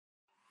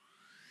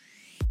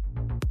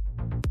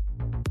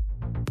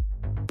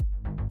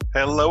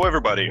Hello,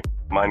 everybody.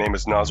 My name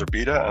is Nazar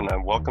Bida,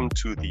 and welcome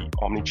to the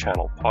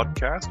Omnichannel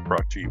podcast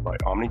brought to you by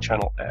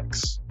Omnichannel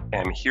X.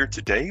 I'm here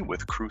today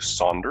with Cruz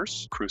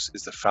Saunders. Cruz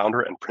is the founder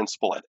and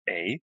principal at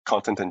A,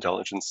 Content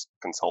Intelligence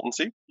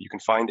Consultancy. You can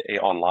find A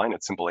online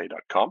at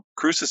simpleA.com.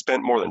 Cruz has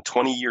spent more than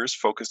 20 years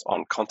focused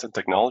on content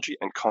technology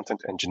and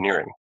content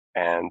engineering.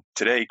 And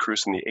today,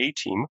 Cruz and the A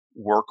team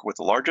work with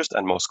the largest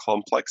and most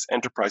complex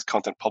enterprise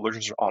content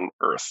publishers on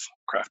Earth,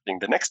 crafting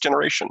the next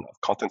generation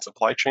of content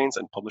supply chains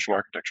and publishing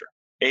architecture.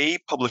 A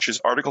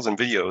publishes articles and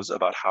videos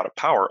about how to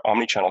power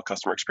omnichannel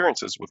customer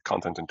experiences with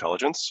content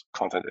intelligence,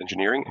 content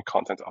engineering, and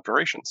content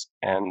operations.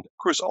 And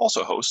Cruz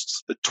also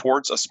hosts the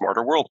Towards a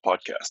Smarter World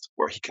podcast,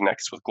 where he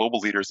connects with global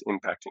leaders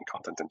impacting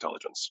content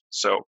intelligence.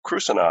 So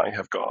Cruz and I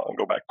have go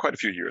back quite a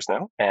few years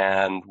now,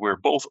 and we're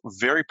both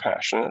very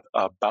passionate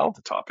about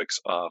the topics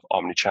of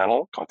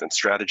omnichannel, content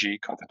strategy,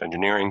 content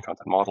engineering,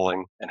 content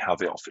modeling, and how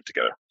they all fit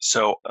together.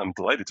 So I'm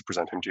delighted to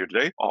present him to you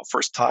today.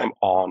 First time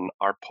on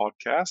our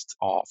podcast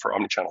for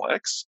Omnichannel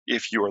X.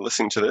 If you are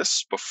listening to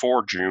this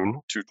before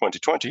June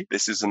 2020,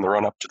 this is in the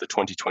run-up to the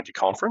 2020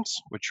 conference,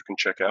 which you can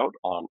check out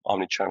on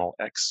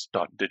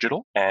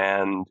omnichannelx.digital.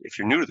 And if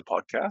you're new to the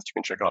podcast, you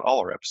can check out all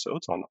our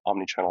episodes on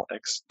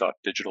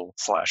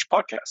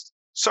omnichannelx.digital/podcast.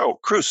 So,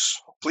 Cruz,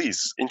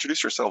 please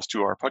introduce yourselves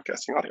to our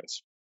podcasting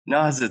audience.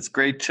 Naz, it's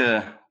great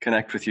to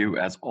connect with you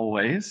as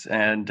always.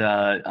 And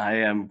I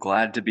am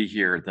glad to be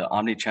here. The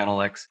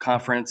Omnichannel X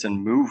conference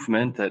and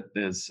movement that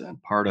is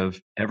part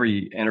of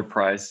every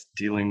enterprise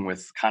dealing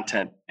with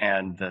content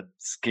and the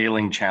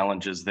scaling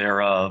challenges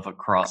thereof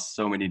across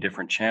so many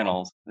different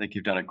channels. I think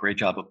you've done a great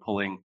job of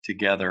pulling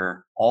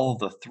together all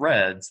the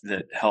threads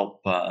that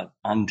help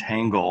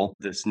untangle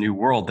this new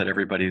world that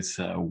everybody's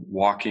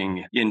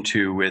walking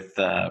into with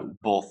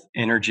both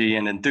energy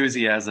and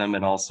enthusiasm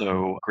and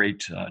also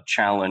great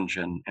challenge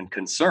and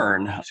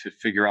concern to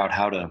figure out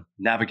how to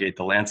navigate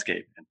the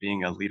landscape. And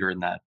being a leader in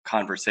that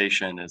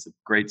conversation is a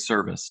great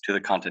service to the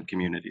content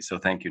community. So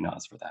thank you,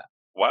 Naz, for that.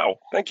 Wow,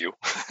 thank you.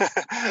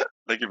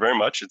 Thank you very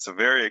much. It's a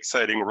very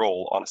exciting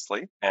role,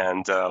 honestly.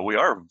 And we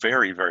are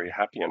very, very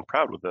happy and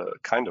proud with the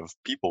kind of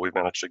people we've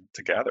managed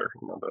to gather.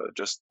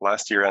 Just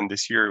last year and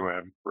this year, we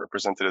have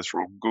representatives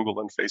from Google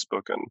and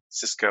Facebook and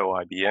Cisco,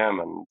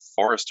 IBM and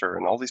Forrester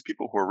and all these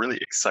people who are really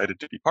excited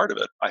to be part of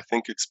it. I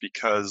think it's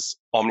because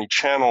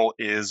omnichannel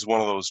is one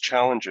of those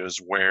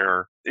challenges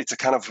where it's a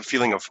kind of a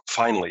feeling of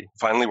finally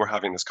we're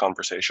having this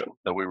conversation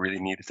that we really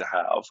needed to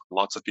have.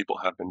 Lots of people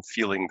have been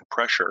feeling the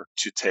pressure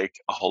to take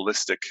a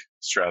holistic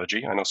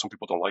strategy. I know some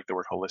people don't like the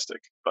word holistic,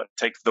 but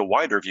take the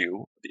wider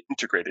view, the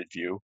integrated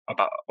view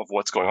of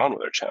what's going on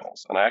with their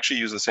channels. And I actually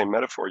use the same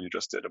metaphor you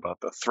just did about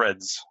the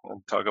threads.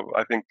 And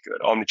I think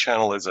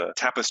omnichannel is a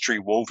tapestry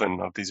woven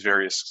of these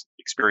various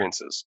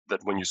experiences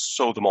that when you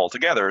sew them all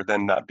together,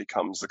 then that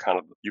becomes the kind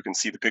of, you can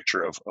see the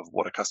picture of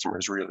what a customer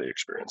is really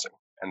experiencing.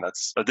 And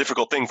that's a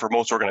difficult thing for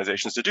most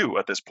organizations to do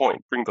at this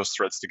point, bring those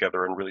threads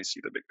together and really see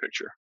the big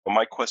picture. But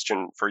my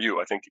question for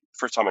you, I think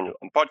first time on the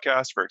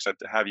podcast, very excited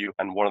to have you,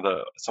 and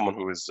someone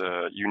who is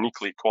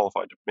uniquely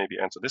qualified to maybe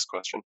answer this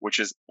question, which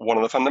is one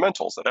of the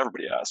fundamentals that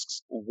everybody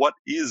asks. What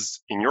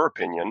is, in your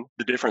opinion,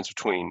 the difference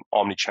between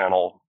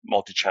omnichannel,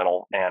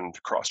 multi-channel, and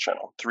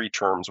cross-channel? Three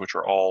terms which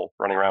are all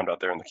running around out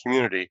there in the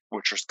community,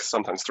 which are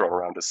sometimes thrown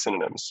around as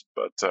synonyms.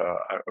 But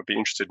I would be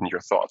interested in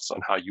your thoughts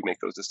on how you make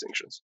those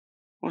distinctions.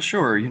 Well,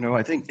 sure.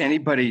 I think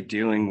anybody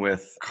dealing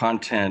with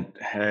content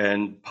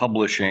and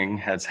publishing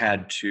has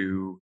had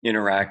to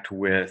interact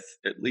with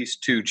at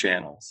least two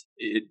channels.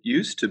 It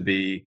used to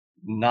be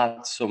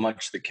not so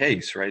much the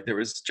case, right? There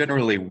was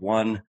generally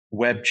one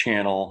web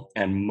channel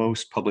and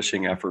most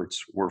publishing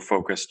efforts were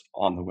focused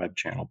on the web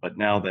channel. But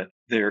now that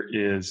there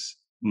is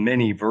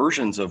many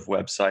versions of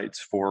websites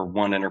for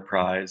one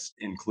enterprise,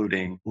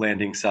 including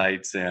landing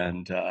sites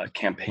and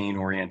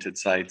campaign-oriented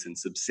sites and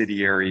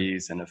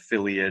subsidiaries and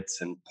affiliates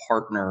and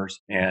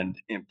partners and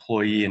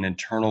employee and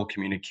internal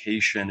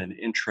communication and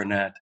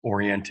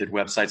intranet-oriented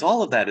websites.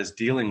 All of that is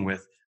dealing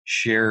with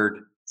shared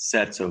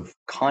sets of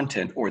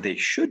content, or they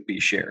should be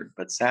shared.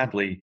 But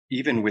sadly,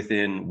 even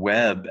within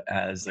web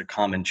as a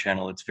common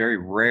channel, it's very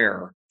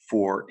rare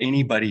for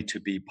anybody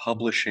to be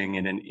publishing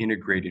in an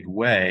integrated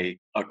way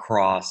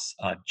across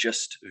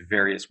just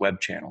various web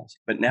channels.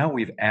 But now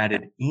we've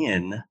added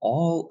in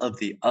all of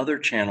the other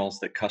channels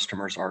that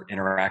customers are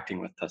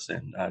interacting with us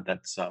in.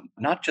 That's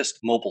not just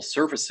mobile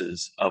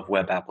services of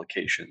web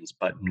applications,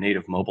 but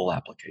native mobile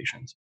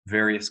applications.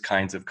 Various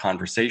kinds of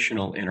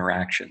conversational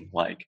interaction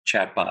like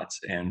chatbots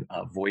and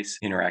voice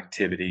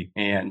interactivity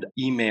and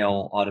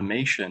email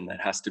automation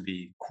that has to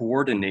be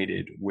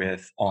coordinated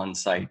with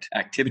on-site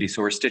activity.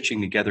 So we're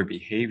stitching together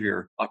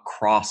behavior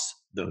across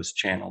those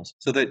channels.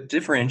 So the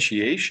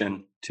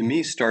differentiation to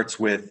me starts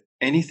with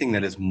anything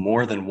that is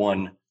more than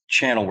one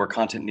channel where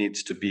content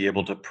needs to be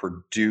able to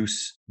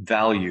produce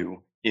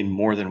value in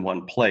more than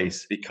one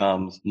place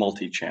becomes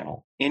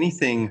multi-channel.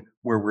 Anything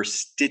where we're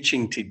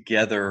stitching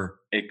together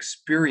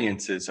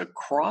experiences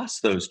across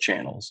those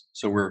channels,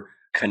 so we're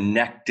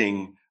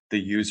connecting the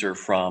user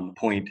from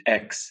point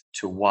X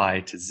to Y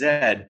to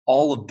Z,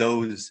 all of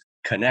those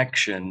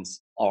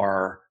connections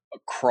are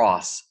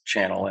across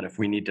channel. And if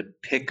we need to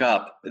pick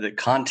up the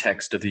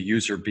context of the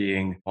user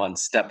being on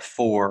step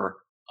 4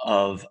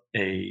 of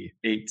a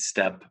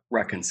 8-step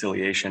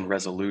reconciliation,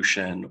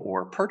 resolution,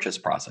 or purchase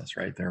process,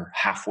 right? They're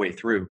halfway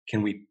through.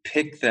 Can we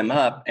pick them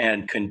up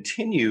and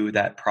continue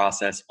that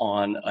process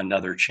on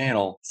another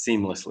channel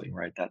seamlessly,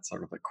 right? That's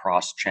sort of a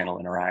cross-channel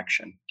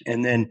interaction.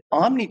 And then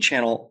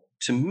omni-channel,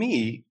 to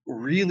me,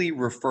 really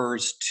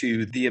refers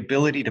to the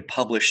ability to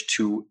publish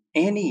to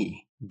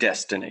any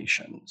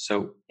destination.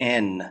 So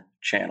N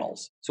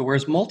channels. So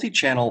whereas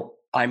multi-channel,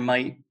 I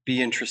might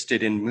be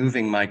interested in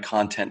moving my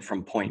content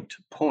from point to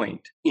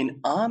point. In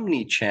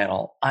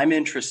omni-channel, I'm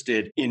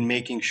interested in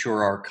making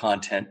sure our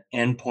content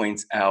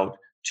endpoints out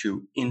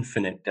to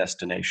infinite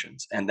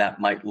destinations. And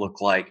that might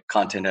look like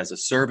content as a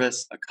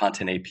service, a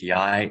content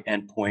API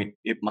endpoint.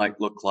 It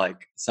might look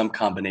like some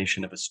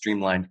combination of a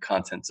streamlined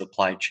content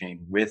supply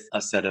chain with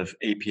a set of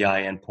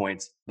API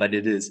endpoints. But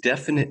it is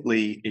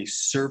definitely a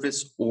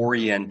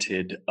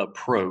service-oriented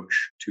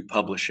approach to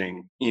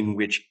publishing in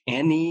which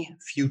any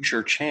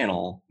future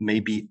channel may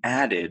be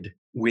added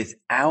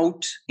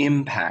without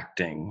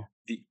impacting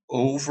the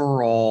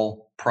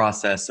overall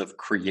process of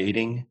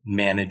creating,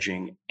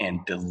 managing,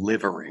 and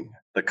delivering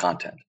the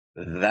content.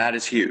 That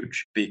is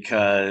huge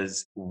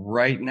because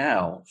right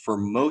now, for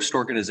most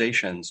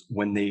organizations,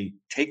 when they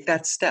take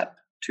that step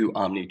to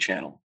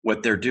omni-channel,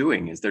 what they're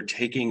doing is they're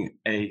taking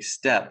a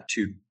step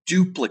to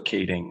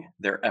duplicating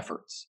their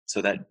efforts.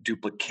 So that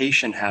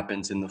duplication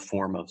happens in the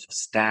form of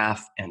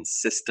staff and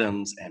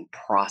systems and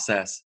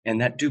process. And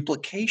that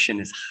duplication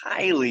is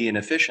highly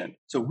inefficient.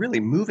 So really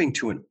moving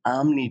to an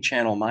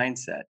omni-channel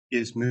mindset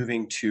is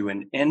moving to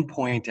an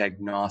endpoint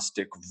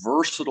agnostic,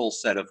 versatile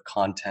set of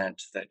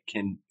content that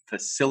can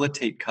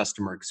facilitate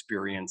customer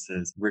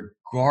experiences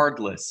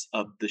regardless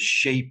of the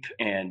shape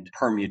and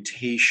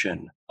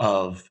permutation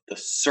of the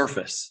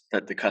surface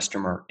that the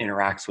customer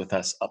interacts with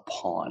us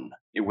upon,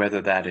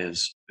 whether that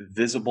is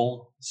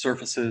visible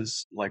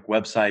surfaces like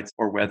websites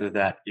or whether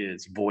that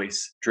is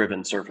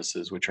voice-driven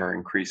surfaces, which are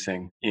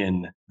increasing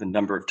in the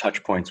number of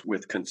touch points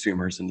with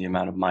consumers, and the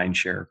amount of mind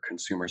share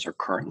consumers are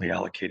currently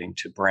allocating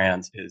to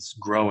brands is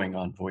growing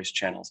on voice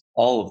channels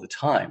all of the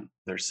time.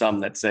 There's some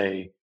that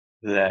say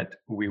that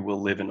we will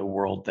live in a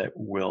world that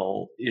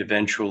will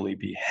eventually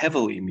be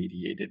heavily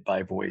mediated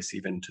by voice,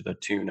 even to the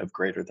tune of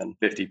greater than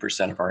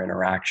 50% of our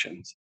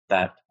interactions.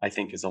 That, I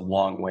think, is a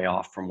long way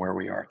off from where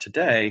we are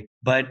today,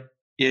 but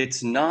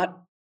it's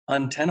not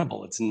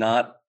untenable. It's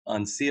not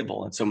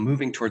unseeable. And so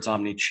moving towards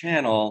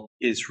omni-channel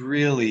is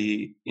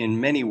really,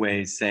 in many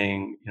ways,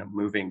 saying,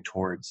 moving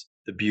towards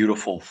the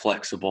beautiful,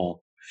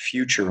 flexible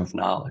future of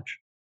knowledge.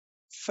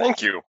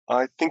 Thank you.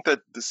 I think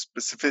that the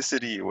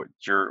specificity,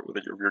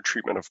 your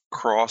treatment of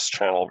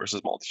cross-channel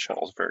versus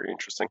multi-channel is very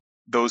interesting.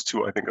 Those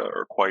two, I think,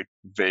 are quite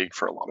vague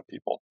for a lot of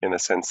people in the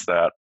sense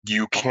that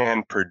you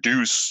can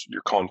produce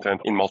your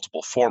content in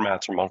multiple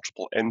formats or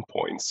multiple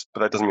endpoints,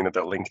 but that doesn't mean that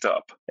they're linked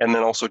up. And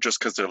then also just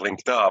because they're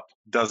linked up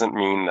doesn't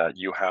mean that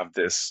you have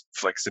this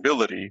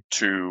flexibility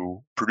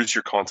to produce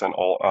your content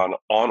on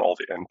all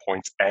the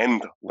endpoints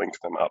and link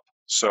them up.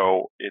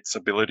 So it's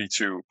ability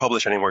to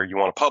publish anywhere you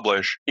want to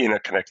publish in a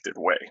connected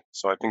way.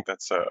 So I think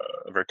that's a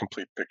very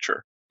complete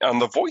picture. On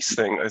the voice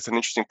thing, it's an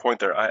interesting point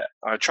there.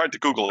 I tried to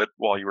Google it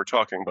while you were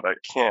talking, but I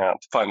can't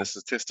find the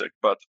statistic.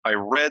 But I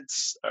read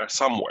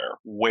somewhere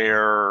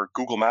where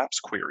Google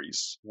Maps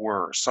queries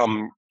were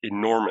some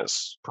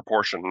enormous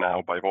proportion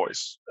now by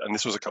voice. And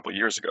this was a couple of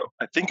years ago.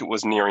 I think it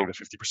was nearing the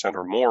 50%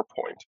 or more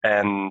point.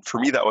 And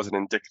for me, that was an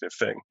indicative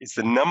thing. It's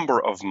the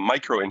number of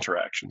micro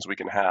interactions we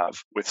can have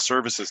with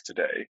services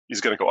today is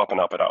going to go up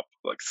and up and up.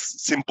 Like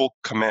simple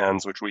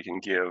commands which we can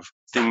give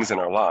things in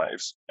our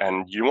lives.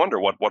 And you wonder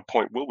what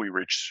point will we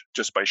reach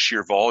just by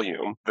sheer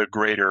volume, the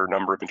greater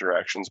number of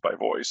interactions by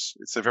voice?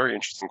 It's a very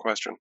interesting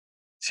question.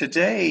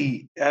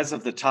 Today, as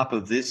of the top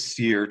of this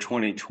year,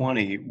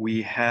 2020,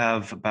 we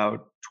have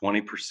about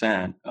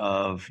 20%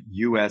 of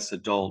US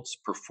adults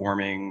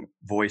performing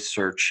voice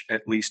search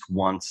at least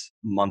once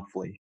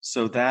monthly.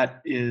 So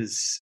that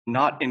is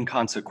not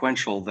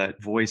inconsequential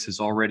that voice is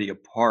already a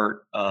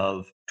part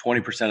of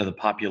 20% of the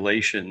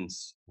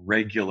population's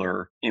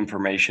regular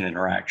information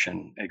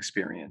interaction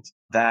experience.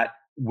 That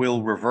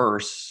will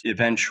reverse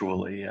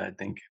eventually, I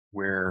think,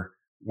 where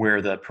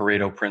the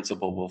Pareto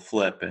principle will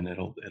flip and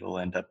it'll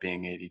end up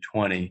being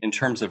 80-20 in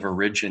terms of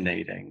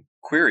originating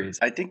queries.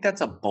 I think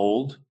that's a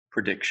bold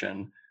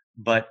prediction,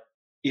 but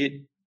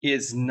it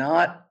is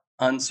not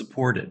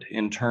unsupported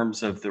in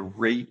terms of the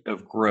rate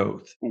of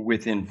growth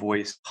within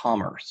voice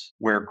commerce,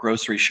 where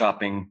grocery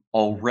shopping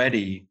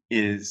already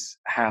is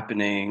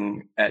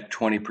happening at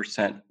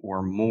 20%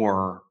 or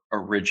more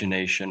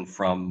origination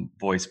from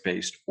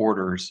voice-based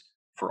orders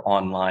for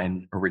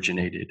online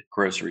originated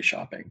grocery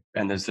shopping.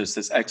 And there's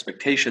this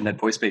expectation that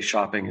voice-based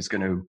shopping is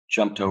going to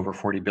jump to over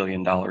 $40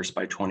 billion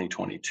by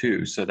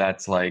 2022. So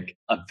that's like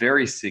a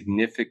very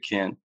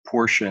significant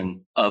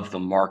portion of the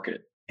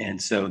market.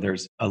 And so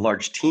there's a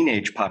large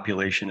teenage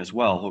population as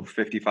well. Over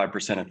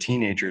 55% of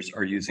teenagers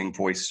are using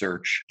voice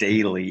search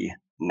daily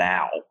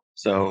now.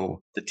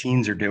 So the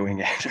teens are doing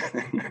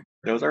it.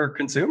 Those are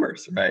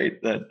consumers, right?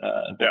 That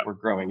Yeah. we're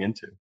growing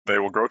into. They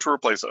will grow to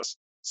replace us.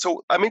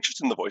 So I'm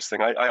interested in the voice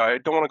thing. I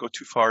don't want to go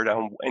too far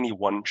down any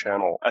one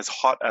channel. As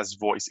hot as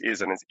voice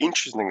is and as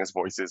interesting as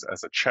voice is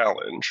as a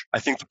challenge, I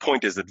think the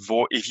point is that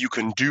if you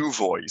can do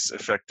voice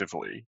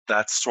effectively,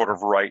 that's sort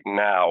of right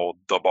now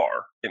the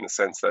bar, in the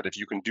sense that if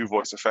you can do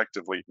voice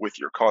effectively with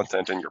your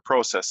content and your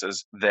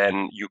processes,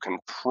 then you can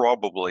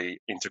probably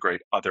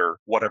integrate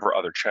whatever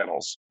other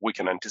channels we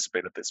can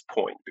anticipate at this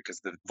point, because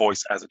the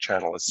voice as a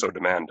channel is so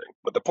demanding.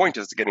 But the point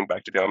is, getting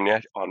back to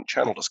the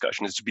on-channel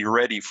discussion, is to be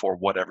ready for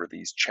whatever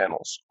these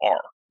channels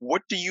are.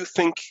 What do you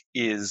think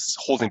is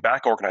holding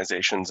back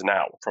organizations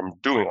now from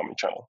doing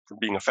omnichannel, from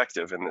being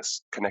effective in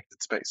this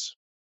connected space?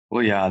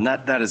 Well, yeah, and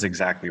that is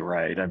exactly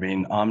right. I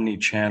mean,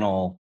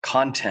 omni-channel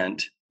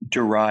content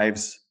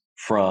derives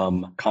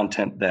from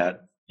content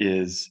that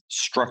is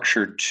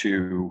structured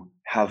to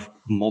have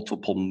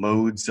multiple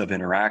modes of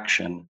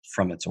interaction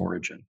from its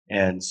origin.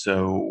 And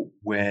so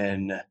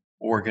when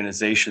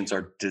organizations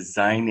are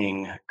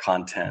designing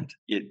content,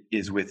 it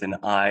is with an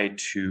eye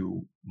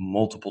to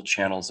multiple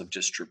channels of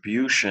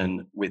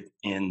distribution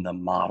within the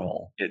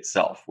model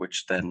itself,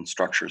 which then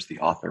structures the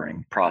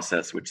authoring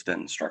process, which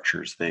then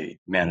structures the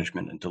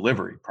management and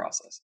delivery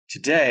process.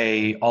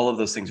 Today, all of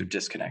those things are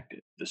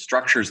disconnected. The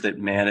structures that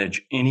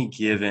manage any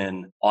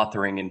given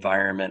authoring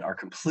environment are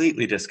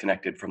completely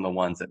disconnected from the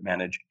ones that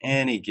manage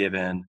any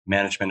given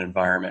management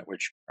environment,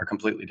 which are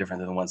completely different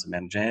than the ones that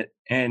manage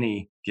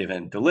any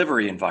given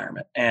delivery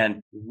environment. And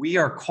we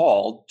are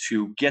called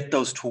to get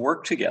those to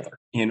work together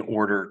in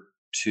order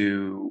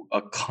to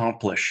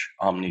accomplish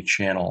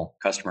omni-channel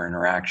customer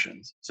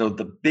interactions. So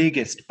the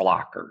biggest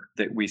blocker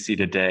that we see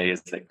today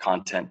is that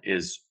content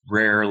is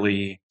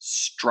rarely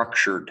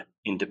structured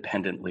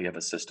independently of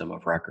a system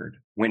of record.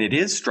 When it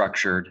is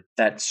structured,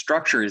 that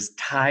structure is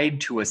tied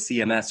to a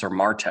CMS or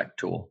MarTech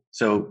tool.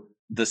 So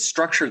the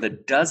structure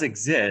that does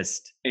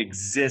exist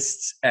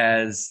exists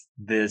as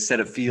the set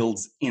of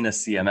fields in a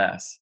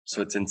CMS.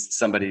 So it's in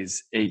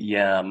somebody's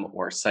AEM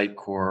or Sitecore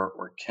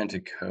or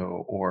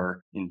Kentico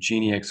or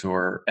Nginx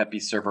or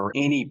Episerver, or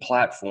any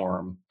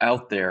platform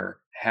out there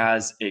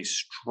has a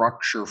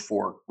structure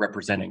for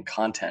representing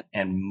content.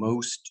 And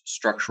most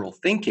structural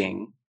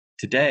thinking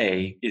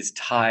today is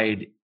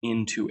tied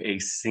into a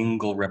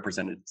single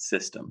represented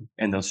system.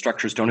 And those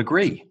structures don't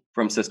agree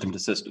from system to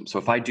system. So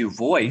if I do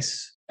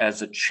voice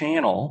as a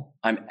channel,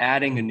 I'm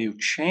adding a new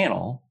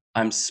channel.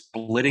 I'm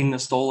splitting the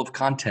soul of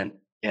content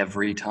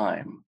every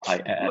time I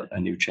add a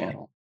new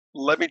channel.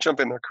 Let me jump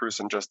in there, Cruz,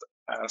 and just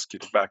ask you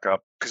to back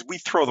up, because we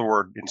throw the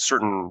word, in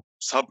certain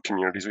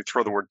sub-communities, we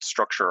throw the word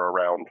structure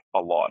around a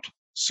lot.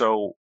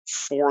 So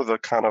for the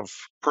kind of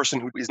person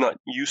who is not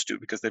used to,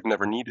 because they've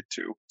never needed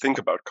to, think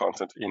about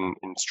content in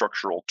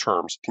structural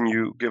terms, can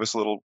you give us a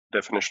little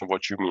definition of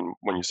what you mean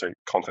when you say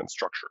content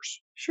structures?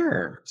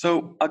 Sure.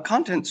 So a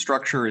content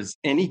structure is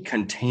any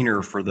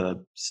container for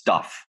the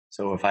stuff.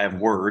 So if I have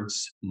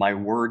words, my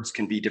words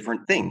can be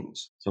different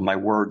things. So my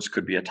words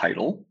could be a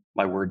title.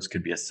 My words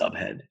could be a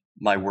subhead.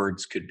 My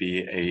words could be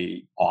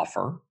a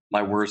offer.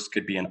 My words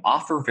could be an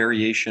offer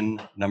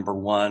variation number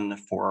one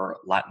for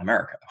Latin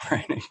America,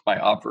 right?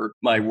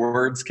 My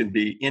words can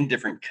be in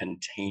different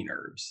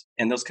containers.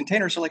 And those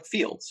containers are like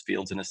fields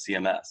in a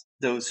CMS.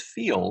 Those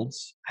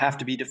fields have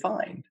to be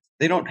defined.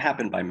 They don't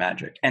happen by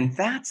magic. And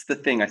that's the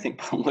thing I think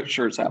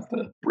publishers have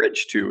to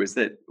bridge to, is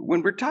that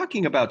when we're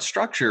talking about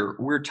structure,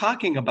 we're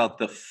talking about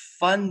the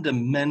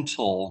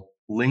fundamental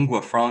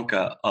lingua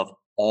franca of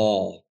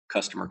all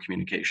customer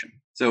communication.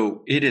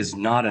 So it is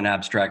not an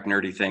abstract,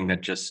 nerdy thing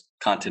that just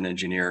content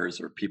engineers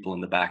or people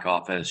in the back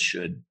office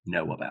should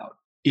know about.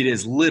 It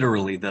is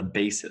literally the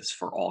basis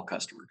for all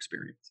customer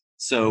experience.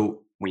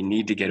 So we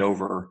need to get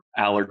over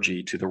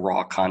allergy to the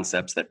raw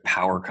concepts that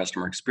power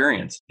customer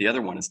experience. The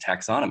other one is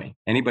taxonomy.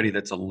 Anybody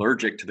that's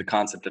allergic to the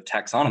concept of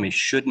taxonomy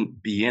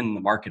shouldn't be in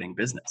the marketing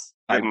business.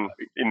 In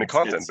the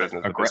content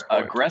business.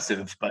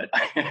 Aggressive, but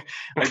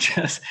I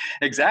just,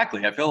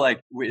 exactly. I feel like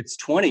it's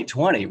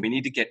 2020. We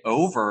need to get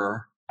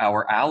over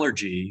our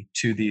allergy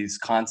to these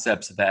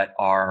concepts that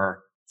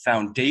are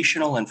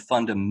foundational and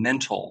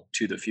fundamental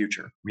to the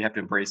future. We have to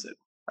embrace it.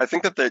 I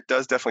think that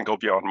does definitely go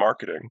beyond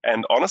marketing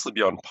and honestly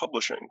beyond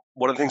publishing.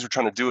 One of the things we're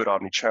trying to do at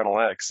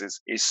Omnichannel X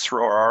is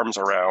throw our arms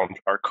around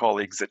our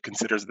colleagues that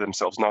consider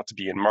themselves not to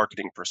be in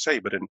marketing per se,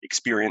 but in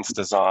experience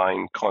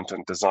design,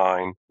 content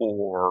design,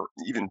 or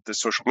even the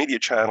social media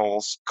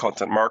channels,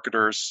 content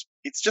marketers.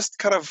 It's just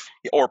kind of,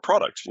 or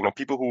product,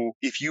 people who,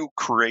 if you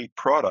create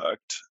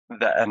product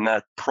and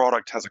that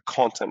product has a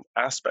content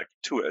aspect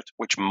to it,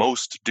 which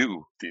most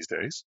do these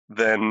days,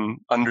 then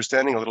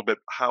understanding a little bit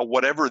how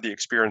whatever the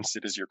experience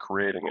it is you're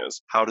creating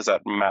is, how does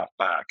that map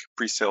back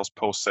pre-sales,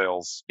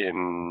 post-sales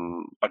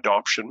in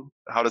adoption?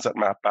 How does that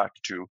map back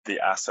to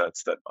the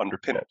assets that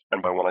underpin it?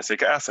 And by when I say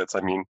assets,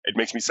 I mean, it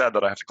makes me sad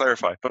that I have to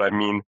clarify, but I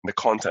mean the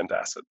content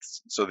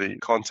assets. So the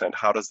content,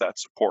 how does that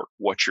support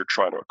what you're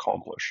trying to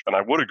accomplish? And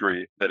I would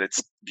agree that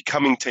it's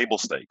becoming table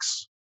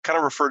stakes kind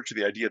of referred to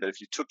the idea that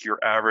if you took your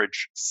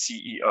average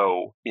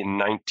CEO in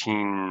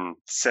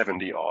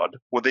 1970 odd,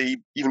 would they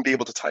even be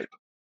able to type?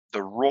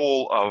 The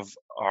role of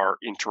our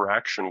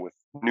interaction with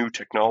new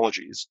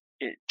technologies,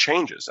 it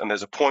changes. And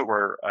there's a point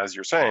where, as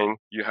you're saying,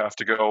 you have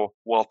to go,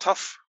 well,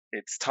 tough.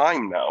 It's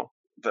time now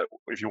that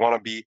if you want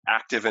to be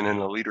active and in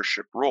a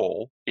leadership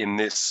role in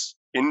this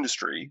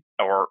industry,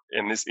 or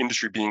in this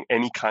industry being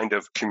any kind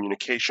of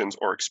communications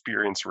or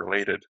experience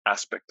related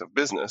aspect of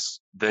business,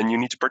 then you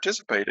need to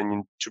participate.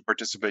 And to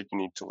participate, you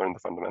need to learn the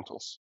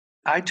fundamentals.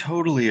 I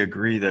totally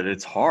agree that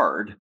it's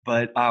hard,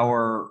 but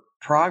our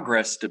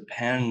progress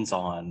depends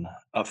on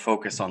a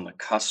focus on the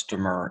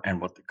customer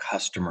and what the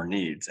customer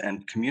needs.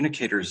 And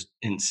communicators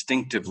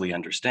instinctively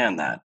understand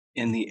that.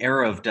 In the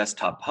era of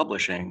desktop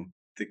publishing,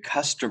 the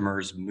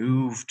customers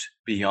moved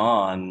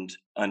beyond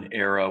an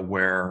era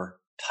where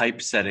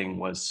typesetting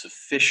was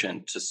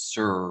sufficient to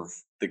serve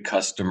the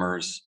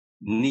customer's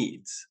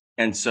needs.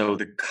 And so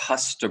the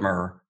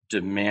customer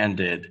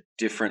demanded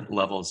different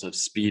levels of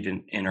speed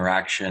and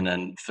interaction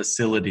and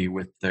facility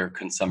with their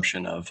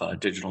consumption of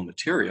digital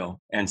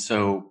material. And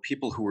so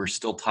people who were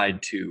still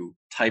tied to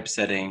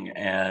typesetting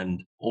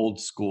and old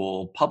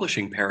school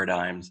publishing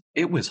paradigms,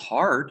 it was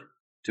hard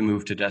to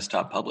move to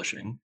desktop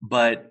publishing,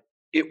 but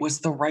it was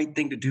the right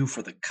thing to do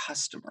for the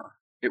customer.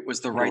 It was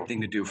the right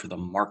thing to do for the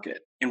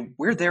market. And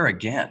we're there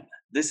again.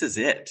 This is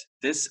it.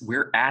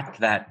 We're at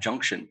that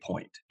junction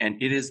point,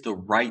 and it is the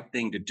right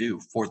thing to do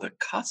for the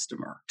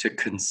customer to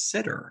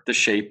consider the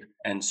shape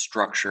and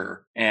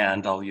structure,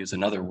 and I'll use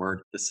another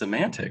word, the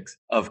semantics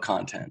of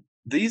content.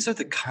 These are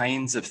the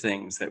kinds of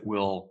things that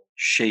will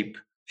shape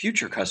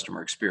future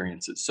customer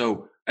experiences.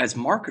 So as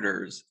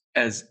marketers,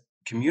 as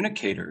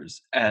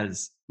communicators,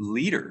 as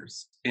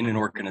leaders in an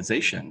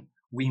organization,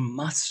 we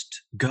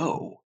must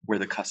go where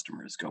the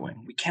customer is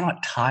going. We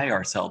cannot tie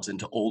ourselves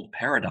into old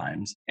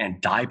paradigms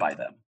and die by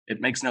them. It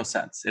makes no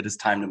sense. It is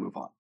time to move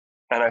on.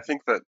 And I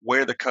think that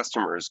where the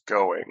customer is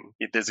going,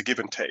 there's a give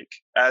and take.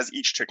 As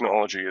each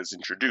technology is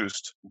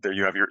introduced, there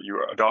you have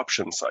your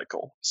adoption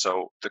cycle.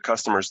 So the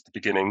customers at the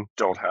beginning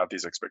don't have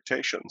these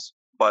expectations.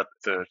 But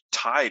the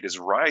tide is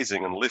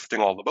rising and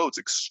lifting all the boats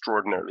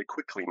extraordinarily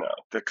quickly now.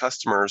 The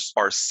customers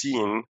are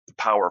seeing the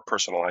power of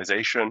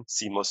personalization,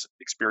 seamless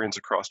experience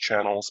across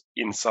channels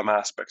in some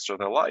aspects of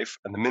their life.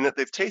 And the minute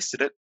they've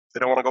tasted it, they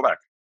don't want to go back.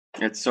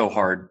 It's so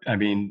hard. I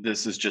mean,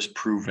 this is just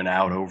proven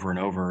out over and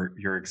over.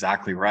 You're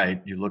exactly right.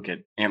 You look at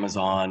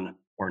Amazon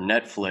or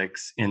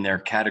Netflix in their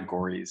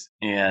categories,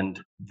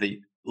 and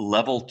the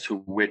level to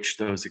which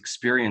those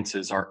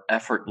experiences are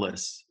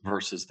effortless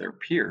versus their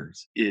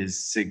peers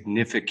is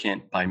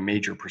significant by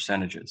major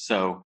percentages.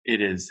 So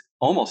it is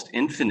almost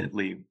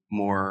infinitely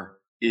more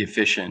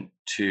efficient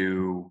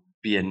to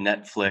be a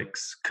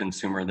Netflix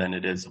consumer than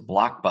it is a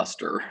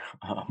Blockbuster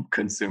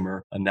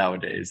consumer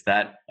nowadays.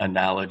 That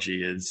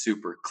analogy is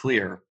super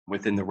clear.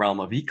 Within the realm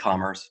of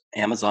e-commerce,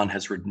 Amazon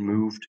has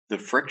removed the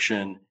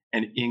friction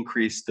and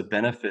increase the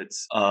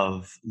benefits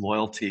of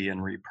loyalty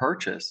and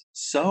repurchase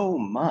so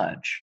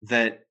much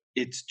that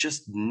it's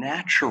just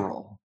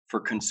natural for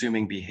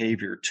consuming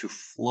behavior to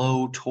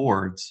flow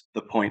towards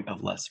the point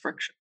of less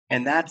friction.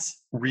 And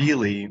that's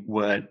really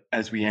what,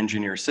 as we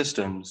engineer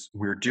systems,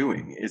 we're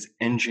doing, is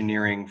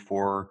engineering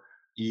for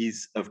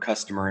ease of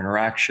customer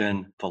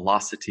interaction,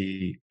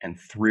 velocity, and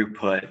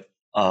throughput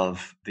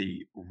of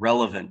the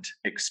relevant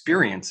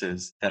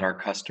experiences that our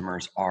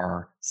customers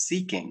are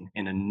seeking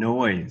in a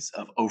noise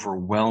of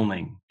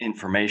overwhelming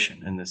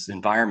information in this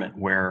environment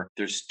where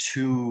there's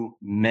too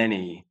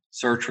many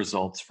search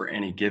results for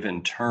any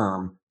given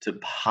term to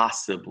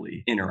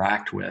possibly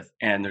interact with,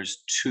 and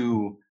there's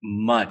too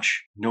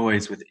much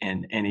noise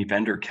within any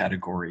vendor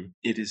category.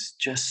 It is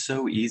just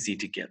so easy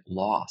to get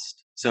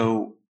lost.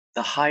 So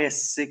the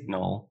highest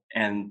signal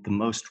and the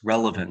most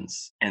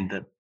relevance and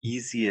the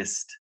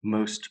easiest,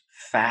 most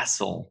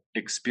facile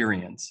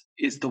experience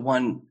is the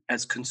one,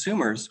 as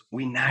consumers,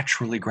 we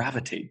naturally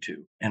gravitate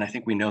to. And I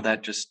think we know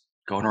that just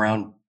going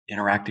around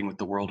interacting with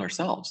the world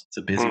ourselves. It's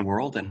a busy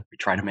world, and we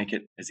try to make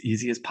it as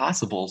easy as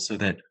possible so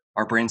that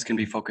our brains can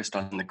be focused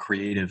on the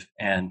creative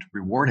and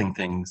rewarding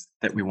things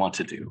that we want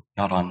to do,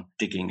 not on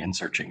digging and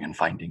searching and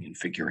finding and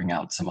figuring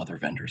out some other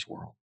vendor's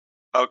world.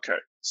 Okay,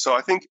 so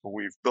I think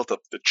we've built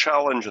up the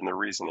challenge and the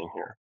reasoning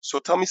here. So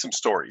tell me some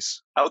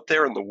stories. Out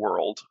there in the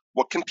world,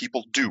 what can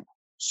people do?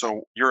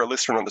 So you're a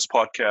listener on this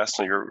podcast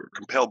and you're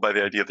compelled by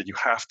the idea that you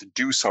have to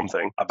do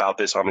something about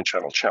this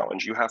omnichannel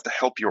challenge. You have to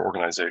help your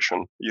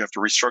organization. You have to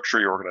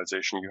restructure your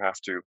organization. You have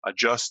to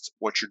adjust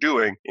what you're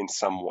doing in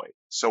some way.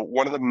 So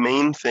one of the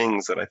main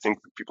things that I think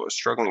that people are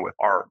struggling with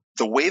are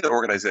the way that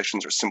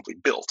organizations are simply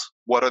built.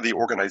 What are the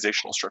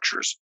organizational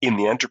structures in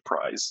the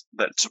enterprise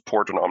that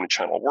support an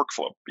omnichannel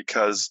workflow?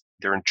 Because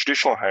They're in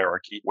traditional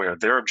hierarchy where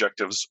their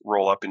objectives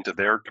roll up into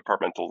their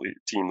departmental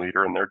team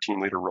leader, and their team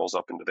leader rolls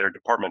up into their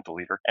departmental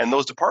leader. And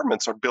those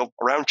departments are built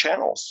around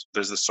channels.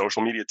 There's the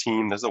social media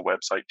team, there's the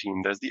website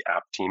team, there's the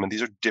app team, and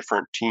these are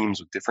different teams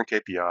with different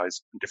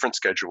KPIs, different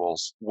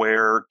schedules,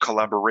 where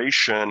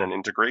collaboration and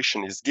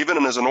integration is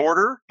given as an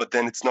order, but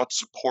then it's not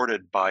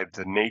supported by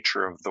the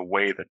nature of the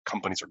way that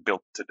companies are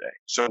built today.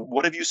 So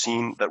what have you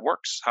seen that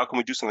works? How can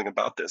we do something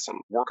about this and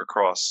work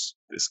across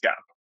this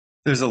gap?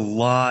 There's a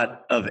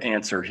lot of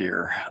answer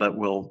here, but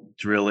we'll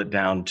drill it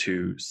down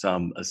to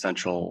some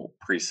essential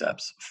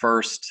precepts.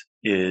 First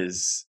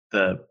is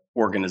the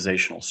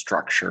organizational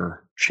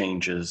structure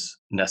changes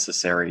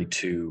necessary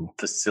to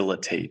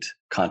facilitate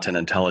content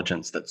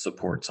intelligence that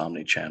supports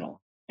omnichannel.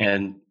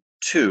 And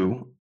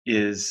two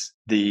is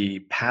the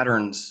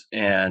patterns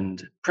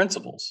and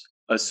principles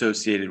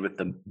associated with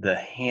the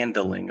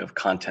handling of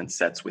content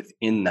sets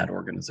within that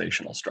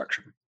organizational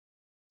structure.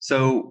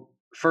 So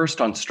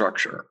first on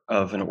structure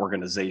of an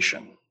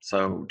organization.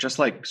 So just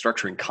like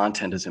structuring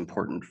content is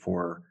important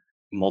for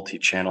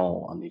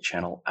multi-channel,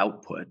 omni-channel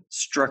output,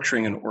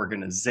 structuring an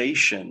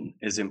organization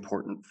is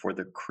important for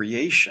the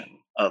creation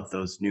of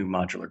those new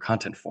modular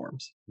content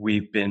forms.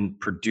 We've been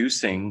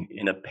producing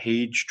in a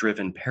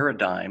page-driven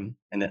paradigm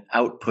and an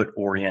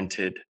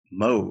output-oriented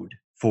mode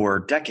for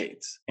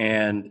decades.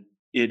 And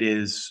it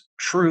is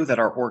true that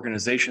our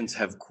organizations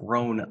have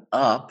grown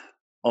up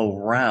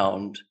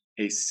around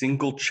a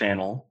single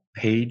channel,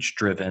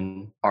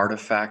 page-driven,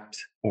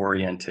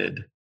 artifact-oriented,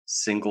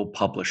 single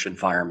publish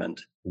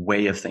environment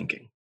way of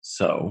thinking.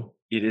 So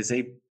it is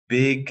a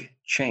big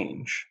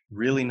change,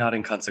 really not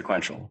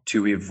inconsequential,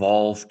 to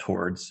evolve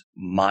towards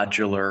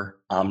modular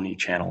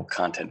omni-channel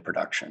content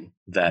production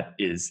that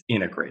is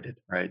integrated,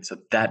 right? So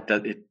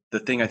the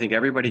thing I think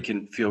everybody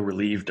can feel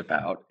relieved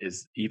about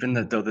is even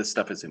though this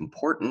stuff is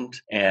important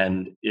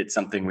and it's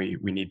something we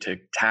need to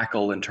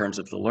tackle in terms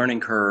of the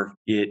learning curve,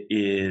 it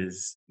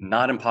is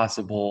not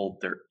impossible.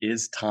 There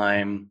is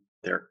time.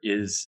 There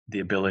is the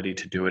ability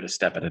to do it a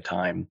step at a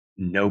time.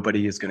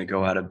 Nobody is going to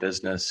go out of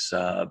business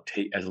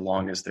as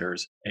long as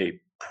there's a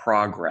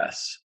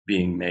progress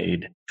being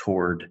made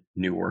toward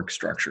new org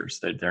structures.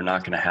 They're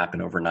not going to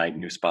happen overnight.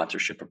 New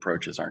sponsorship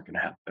approaches aren't going to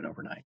happen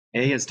overnight.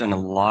 A has done a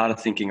lot of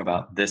thinking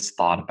about this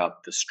thought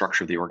about the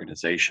structure of the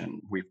organization.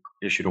 We've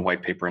issued a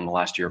white paper in the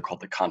last year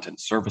called the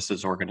Content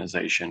Services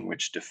Organization,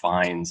 which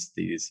defines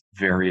these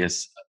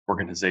various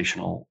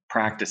organizational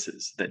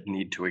practices that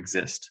need to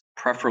exist,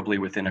 preferably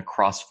within a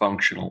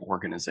cross-functional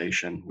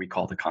organization we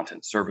call the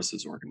Content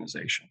Services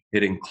Organization.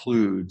 It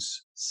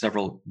includes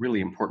several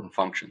really important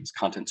functions: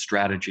 content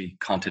strategy,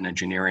 content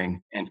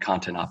engineering, and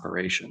content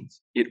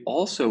operations. It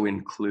also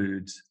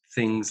includes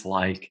things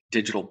like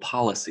digital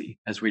policy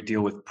as we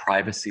deal with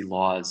privacy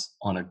laws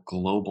on a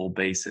global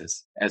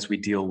basis, as we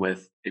deal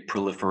with a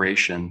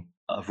proliferation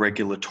of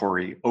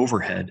regulatory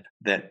overhead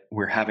that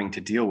we're having to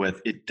deal with.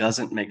 It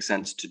doesn't make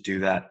sense to do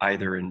that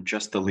either in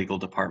just the legal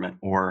department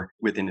or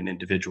within an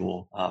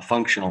individual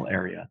functional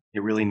area.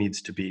 It really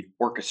needs to be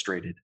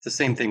orchestrated. It's the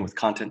same thing with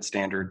content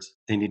standards.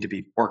 They need to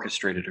be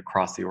orchestrated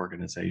across the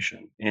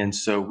organization. And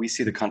so we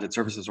see the Content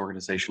Services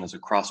Organization as a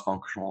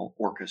cross-functional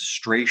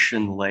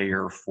orchestration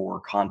layer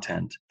for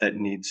content that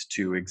needs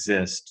to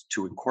exist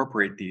to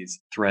incorporate these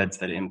threads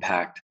that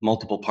impact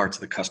multiple parts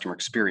of the customer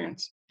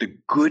experience.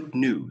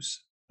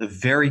 The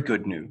very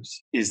good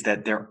news is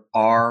that there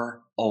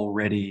are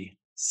already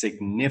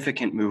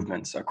significant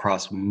movements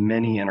across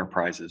many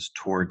enterprises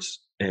towards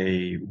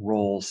a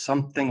role,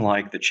 something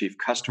like the chief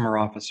customer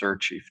officer,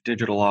 chief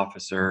digital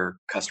officer,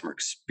 customer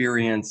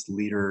experience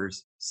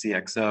leaders,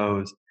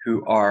 CXOs,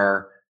 who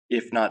are,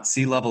 if not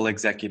C-level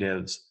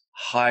executives,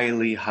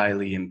 highly,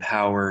 highly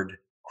empowered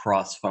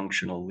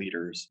cross-functional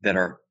leaders that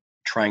are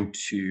trying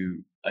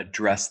to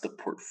address the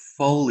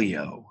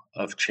portfolio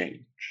of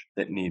change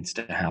that needs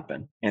to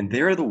happen. And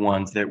they're the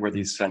ones where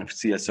these kind of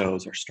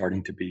CSOs are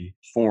starting to be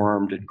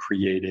formed and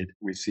created.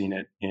 We've seen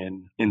it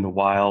in the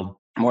wild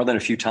more than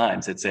a few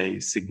times. It's a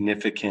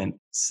significant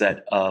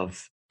set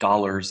of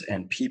dollars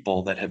and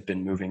people that have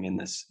been moving in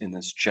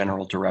this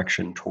general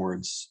direction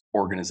towards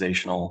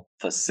organizational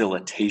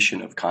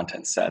facilitation of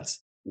content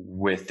sets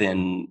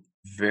within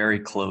very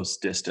close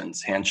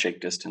distance,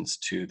 handshake distance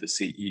to the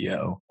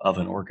CEO of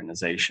an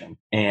organization.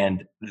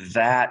 And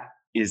that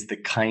is the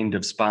kind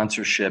of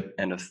sponsorship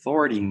and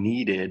authority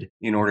needed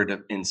in order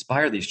to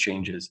inspire these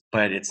changes.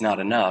 But it's not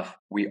enough.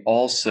 We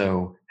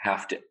also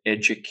have to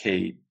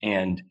educate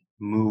and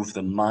move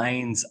the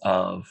minds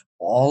of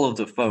all of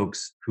the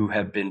folks who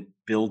have been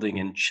building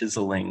and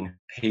chiseling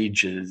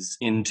pages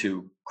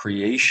into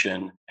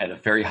creation at a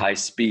very high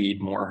speed,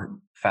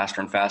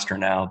 faster and faster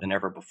now than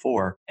ever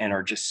before, and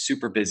are just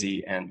super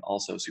busy and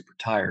also super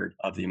tired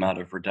of the amount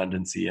of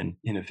redundancy and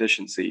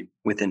inefficiency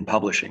within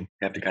publishing.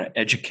 You have to kind of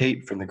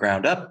educate from the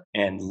ground up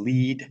and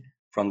lead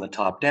from the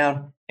top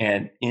down.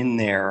 And in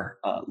there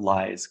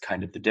lies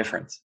kind of the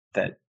difference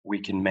that we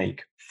can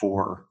make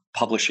for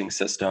publishing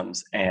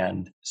systems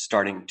and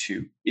starting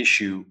to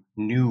issue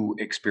new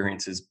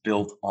experiences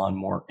built on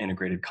more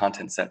integrated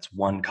content sets,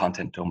 one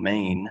content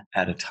domain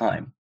at a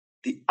time.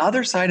 The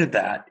other side of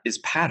that is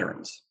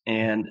patterns.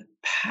 And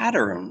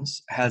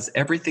patterns has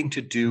everything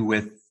to do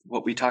with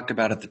what we talked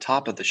about at the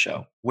top of the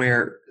show,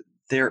 where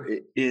there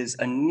is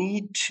a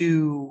need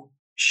to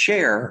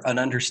share an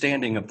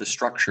understanding of the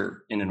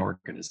structure in an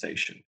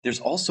organization. There's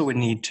also a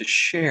need to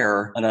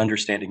share an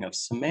understanding of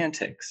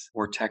semantics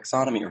or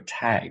taxonomy or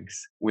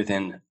tags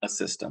within a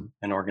system,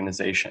 an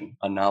organization,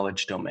 a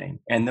knowledge domain.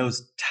 And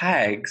those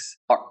tags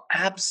are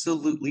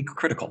absolutely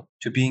critical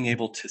to being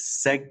able to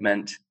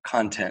segment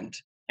content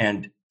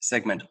and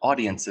segment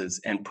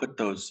audiences and put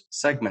those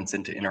segments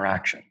into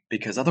interaction,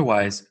 because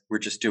otherwise we're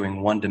just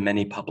doing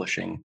one-to-many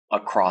publishing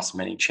across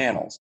many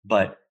channels.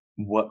 But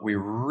what we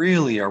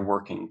really are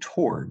working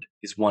toward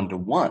is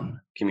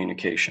one-to-one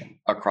communication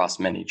across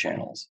many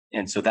channels.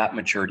 And so that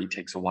maturity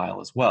takes a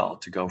while as well,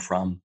 to go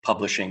from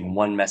publishing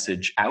one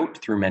message out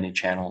through many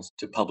channels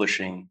to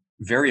publishing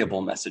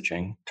variable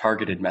messaging,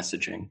 targeted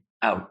messaging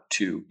out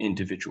to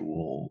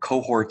individual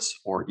cohorts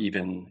or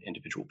even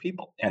individual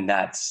people. And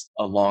that's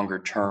a longer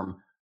term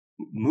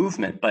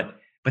movement, but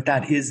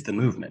that is the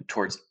movement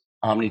towards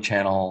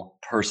omni-channel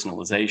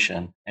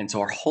personalization. And so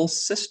our whole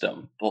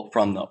system, both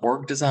from the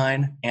org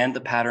design and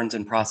the patterns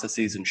and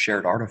processes and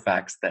shared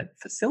artifacts that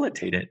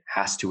facilitate it,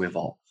 has to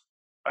evolve.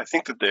 I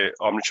think that the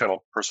omnichannel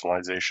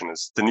personalization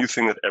is the new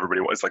thing that everybody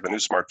wants. It's like the new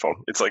smartphone.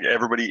 It's like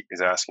everybody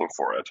is asking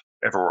for it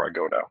everywhere I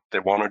go now. They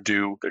want to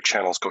do their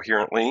channels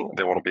coherently.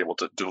 They want to be able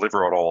to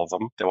deliver on all of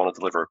them. They want to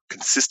deliver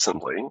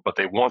consistently, but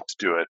they want to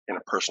do it in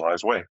a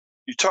personalized way.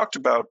 You talked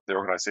about the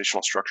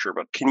organizational structure,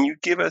 but can you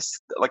give us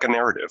like a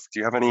narrative? Do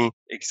you have any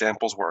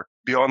examples where,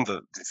 beyond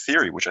the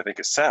theory, which I think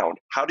is sound,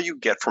 how do you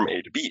get from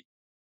A to B?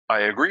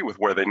 I agree with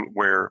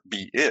where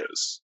B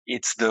is.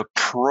 It's the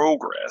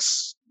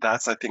progress.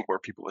 That's, I think, where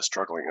people are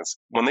struggling, is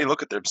when they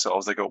look at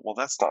themselves, they go, well,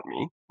 that's not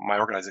me. My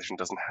organization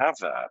doesn't have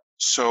that.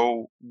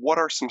 So what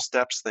are some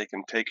steps they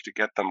can take to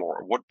get them,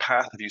 or what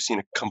path have you seen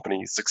a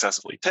company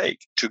successfully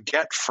take to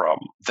get from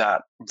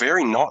that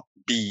very not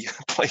B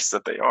place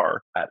that they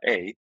are at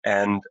A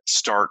and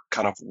start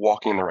kind of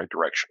walking in the right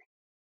direction?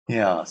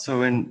 Yeah.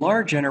 So in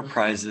large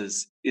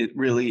enterprises, it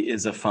really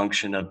is a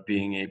function of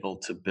being able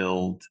to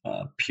build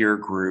a peer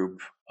group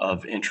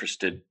of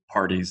interested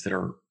parties that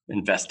are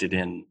invested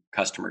in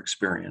customer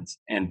experience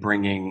and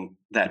bringing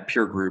that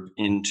peer group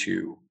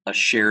into a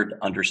shared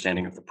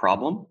understanding of the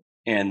problem,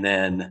 and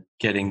then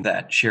getting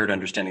that shared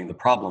understanding of the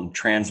problem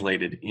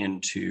translated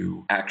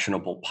into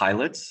actionable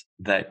pilots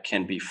that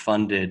can be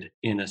funded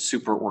in a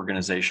super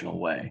organizational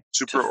way.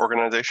 Super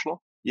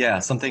organizational? Yeah,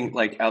 something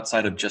like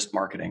outside of just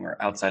marketing or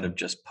outside of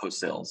just post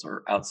sales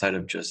or outside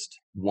of just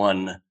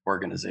one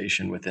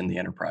organization within the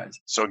enterprise.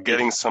 So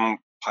getting some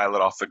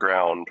pilot off the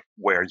ground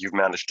where you've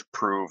managed to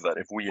prove that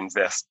if we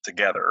invest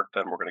together,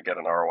 then we're going to get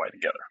an ROI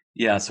together.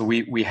 Yeah, so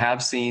we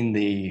have seen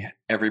the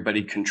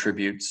everybody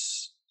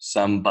contributes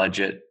some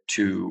budget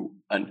to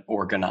an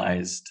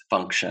organized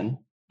function,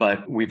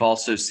 but we've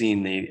also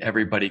seen the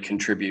everybody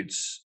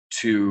contributes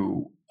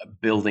to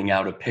building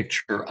out a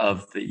picture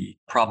of the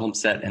problem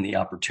set and the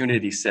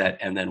opportunity set,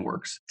 and then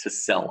works to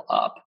sell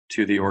up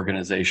to the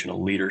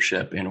organizational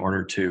leadership in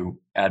order to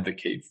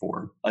advocate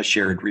for a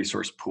shared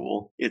resource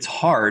pool. It's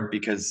hard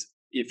because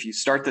if you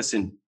start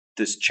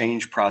this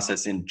change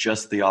process in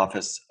just the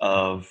office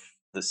of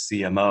the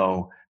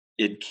CMO,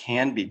 it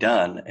can be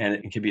done and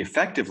it can be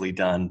effectively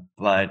done,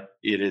 but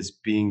it is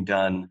being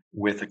done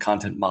with a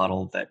content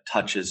model that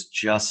touches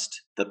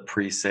just the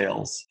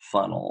pre-sales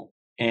funnel.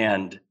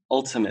 And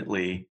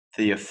ultimately,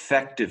 the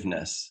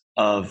effectiveness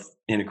of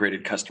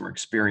integrated customer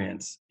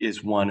experience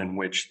is one in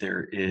which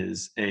there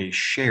is a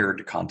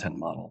shared content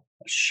model,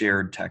 a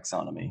shared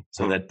taxonomy,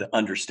 so that the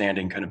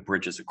understanding kind of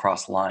bridges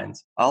across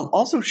lines. I'll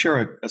also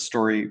share a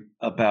story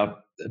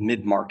about a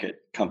mid-market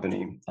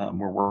company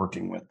we're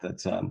working with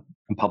that's a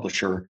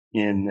publisher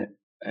in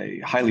a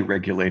highly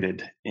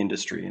regulated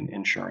industry in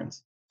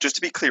insurance. Just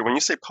to be clear, when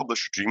you say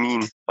publisher, do you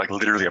mean like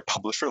literally a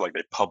publisher, like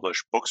they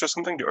publish books or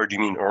something? Or do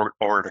you mean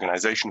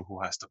organization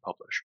who has to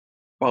publish?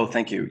 Oh,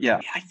 thank you. Yeah,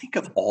 I think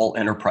of all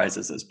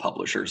enterprises as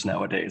publishers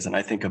nowadays, and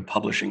I think of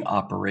publishing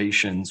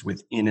operations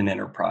within an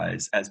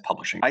enterprise as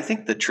publishing. I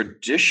think the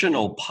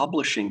traditional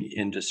publishing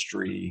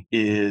industry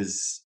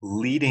is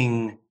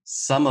leading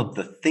some of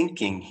the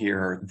thinking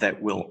here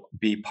that will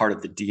be part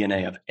of the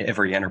DNA of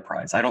every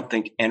enterprise. I don't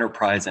think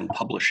enterprise and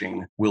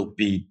publishing will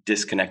be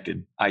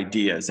disconnected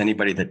ideas.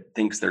 Anybody that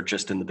thinks they're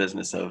just in the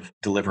business of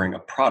delivering a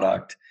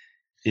product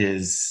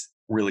is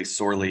really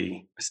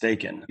sorely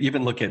mistaken.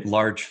 Even look at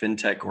large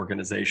fintech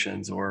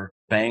organizations or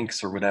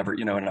banks or whatever,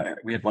 and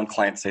we had one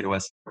client say to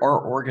us,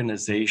 our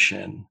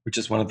organization, which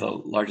is one of the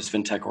largest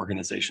fintech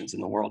organizations in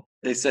the world,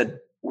 they said,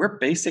 we're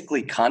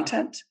basically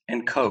content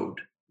and code.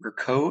 We're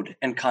code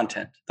and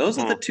content. Those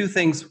are the two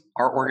things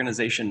our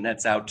organization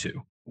nets out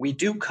to. We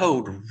do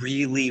code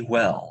really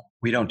well.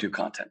 We don't do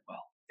content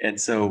well. And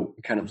so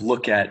we kind of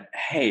look at,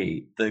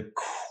 hey, the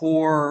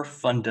core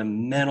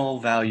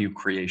fundamental value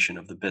creation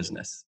of the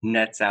business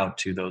nets out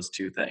to those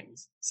two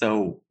things.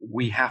 So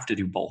we have to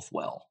do both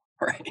well,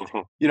 right?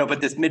 But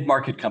this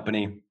mid-market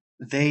company,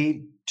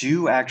 they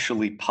do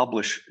actually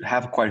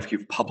have quite a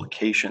few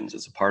publications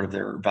as a part of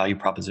their value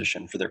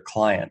proposition for their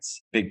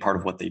clients. Big part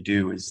of what they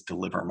do is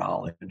deliver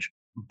knowledge.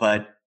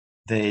 But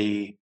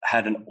they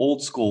had an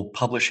old school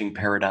publishing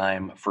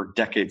paradigm for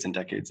decades and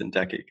decades and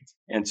decades.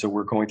 And so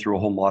we're going through a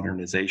whole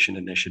modernization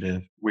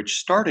initiative, which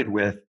started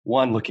with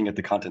one, looking at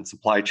the content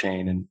supply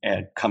chain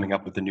and coming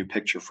up with a new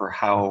picture for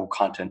how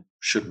content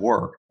should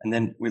work. And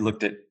then we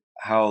looked at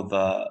how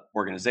the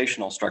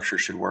organizational structure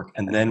should work.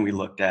 And then we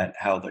looked at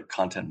how the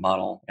content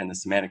model and the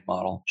semantic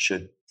model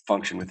should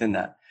function within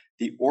that.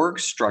 The org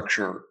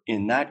structure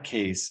in that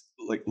case,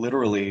 like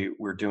literally,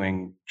 we're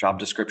doing job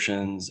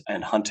descriptions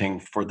and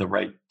hunting for the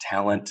right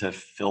talent to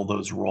fill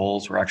those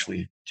roles. We're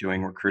actually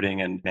doing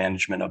recruiting and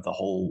management of the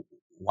whole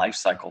life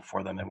cycle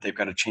for them. And they've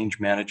got a change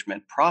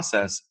management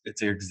process.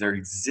 Their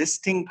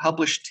existing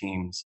published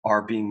teams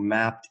are being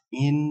mapped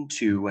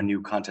into a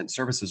new content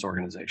services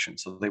organization.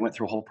 So they went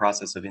through a whole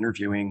process of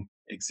interviewing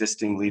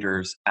existing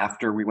leaders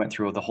after we went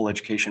through the whole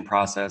education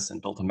process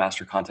and built a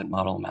master content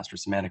model, a master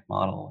semantic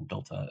model, and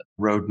built a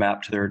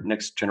roadmap to their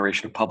next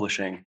generation of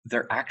publishing.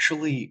 They're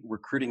actually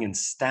recruiting and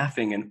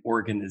staffing an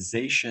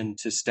organization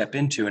to step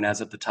into. And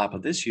as of the top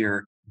of this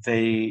year,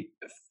 they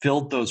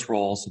filled those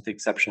roles with the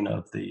exception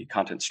of the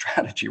content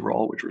strategy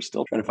role, which we're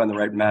still trying to find the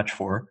right match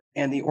for.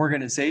 And the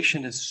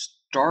organization is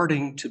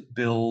starting to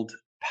build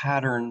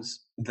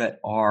patterns that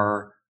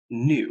are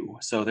new.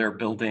 So they're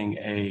building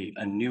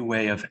a new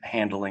way of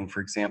handling, for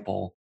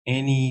example,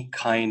 any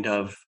kind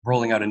of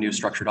rolling out a new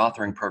structured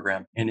authoring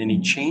program, and any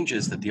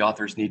changes that the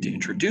authors need to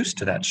introduce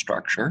to that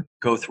structure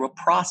go through a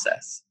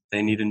process.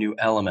 They need a new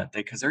element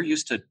because they're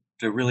used to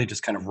really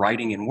just kind of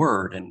writing in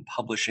Word and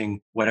publishing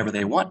whatever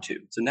they want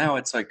to. So now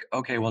it's like,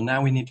 okay, well, now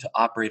we need to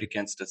operate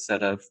against a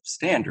set of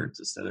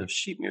standards, a set of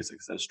sheet music,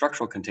 a set of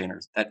structural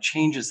containers. That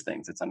changes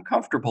things. It's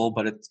uncomfortable,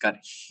 but it's got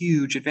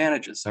huge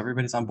advantages. So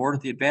everybody's on board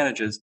with the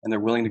advantages, and they're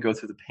willing to go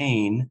through the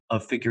pain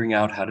of figuring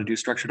out how to do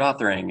structured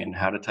authoring and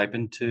how to type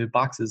into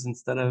boxes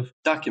instead of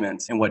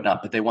documents and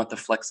whatnot. But they want the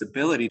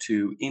flexibility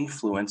to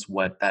influence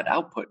what that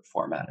output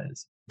format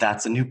is.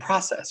 That's a new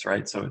process,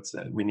 right? So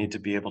we need to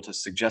be able to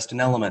suggest an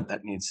element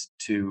that needs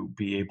to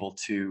be able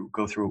to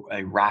go through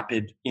a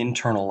rapid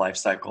internal life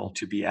cycle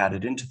to be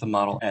added into the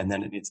model. And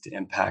then it needs to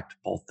impact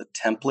both the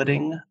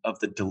templating of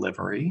the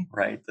delivery,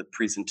 right? The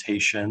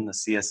presentation, the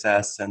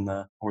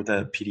CSS or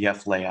the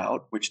PDF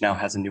layout, which now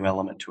has a new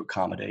element to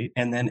accommodate.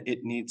 And then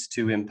it needs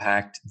to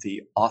impact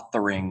the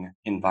authoring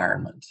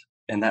environment.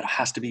 And that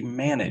has to be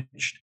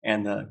managed.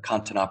 And the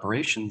content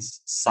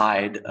operations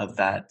side of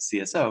that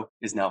CSO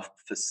is now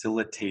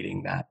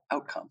facilitating that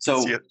outcome.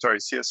 So,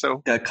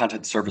 CSO? The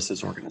content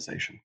services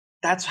organization.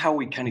 That's how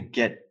we kind of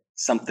get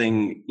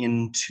something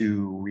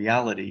into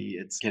reality.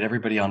 It's get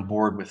everybody on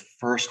board with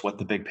first what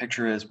the big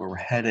picture is, where we're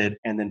headed,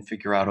 and then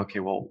figure out, okay,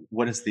 well,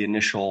 what is the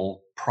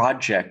initial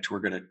project we're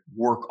going to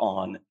work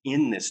on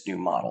in this new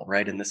model,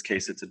 right? In this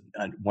case, it's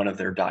one of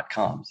their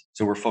 .coms.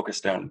 So we're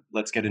focused on,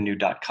 let's get a new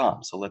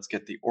 .com. So let's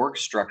get the org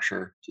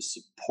structure to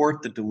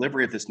support the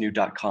delivery of this new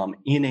 .com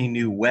in a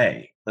new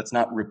way. Let's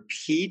not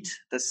repeat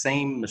the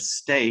same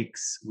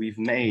mistakes we've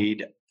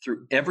made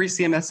through every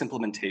CMS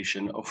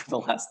implementation over the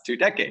last 2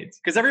 decades,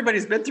 because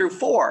everybody's been through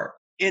 4.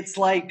 It's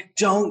like,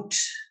 don't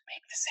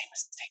make the same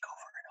mistake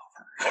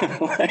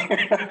over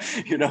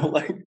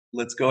and over.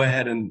 Let's go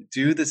ahead and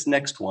do this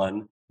next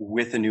one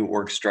with a new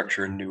org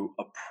structure, a new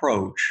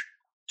approach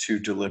to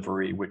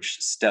delivery, which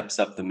steps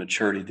up the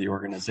maturity of the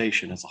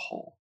organization as a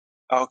whole.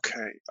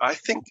 Okay. I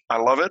think I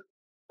love it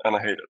and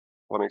I hate it.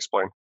 Let me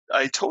explain.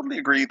 I totally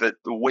agree that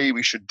the way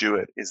we should do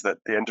it is that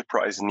the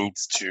enterprise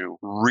needs to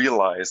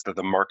realize that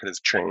the market has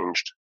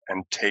changed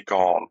and take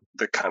on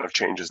the kind of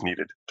changes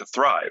needed to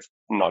thrive,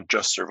 not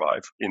just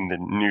survive in the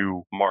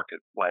new market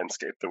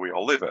landscape that we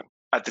all live in.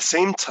 At the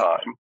same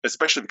time,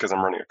 especially because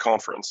I'm running a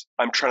conference,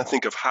 I'm trying to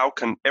think of how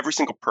can every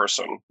single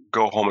person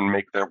go home and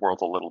make their world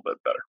a little bit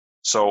better.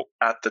 So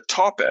at the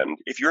top end,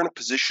 if you're in a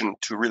position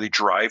to really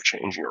drive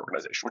change in your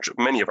organization, which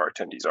many of our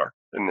attendees are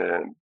in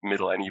the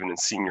middle and even in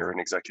senior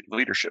and executive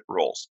leadership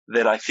roles,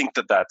 then I think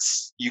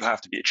you have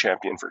to be a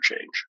champion for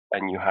change.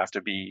 And you have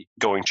to be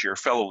going to your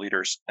fellow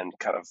leaders and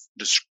kind of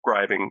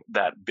describing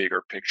that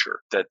bigger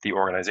picture that the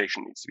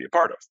organization needs to be a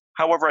part of.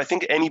 However, I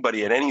think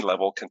anybody at any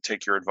level can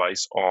take your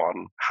advice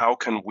on how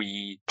can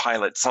we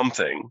pilot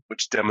something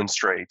which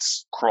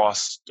demonstrates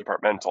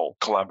cross-departmental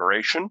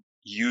collaboration,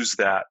 use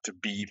that to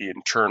be the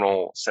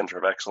internal center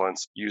of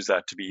excellence, use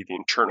that to be the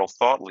internal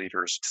thought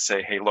leaders to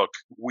say, hey, look,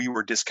 we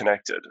were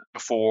disconnected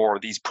before,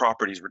 these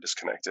properties were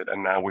disconnected,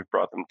 and now we've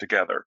brought them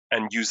together,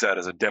 and use that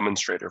as a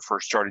demonstrator for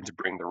starting to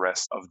bring the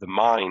rest of the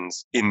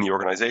minds in the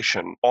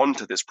organization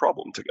onto this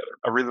problem together.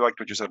 I really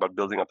liked what you said about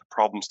building up the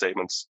problem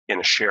statements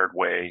in a shared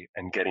way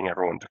and getting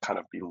everyone to kind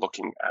of be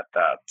looking at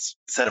that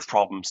set of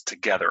problems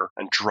together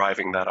and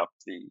driving that up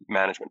the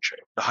management chain.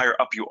 The higher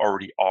up you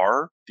already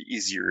are, the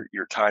easier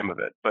your time of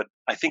it. But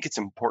I think it's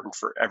important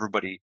for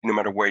everybody, no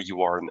matter where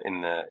you are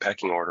in the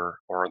pecking order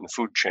or in the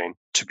food chain,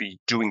 to be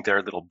doing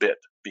their little bit,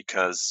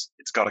 because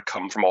it's got to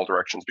come from all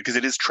directions, because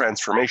it is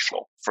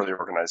transformational for the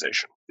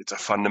organization. It's a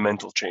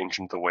fundamental change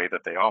in the way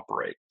that they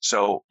operate.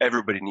 So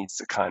everybody needs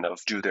to kind of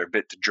do their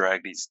bit to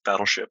drag these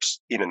battleships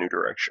in a new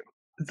direction.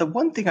 The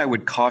one thing I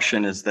would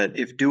caution is that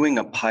if doing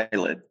a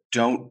pilot,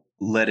 don't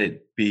let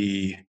it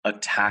be a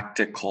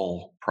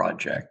tactical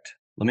project.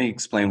 Let me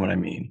explain what I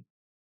mean.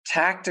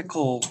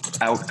 Tactical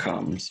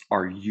outcomes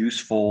are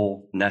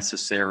useful,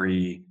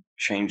 necessary.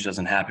 Change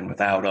doesn't happen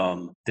without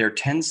them. There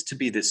tends to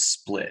be this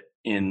split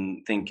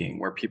in thinking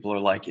where people are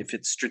like, if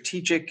it's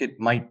strategic, it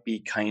might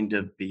be kind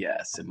of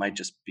BS. It might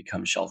just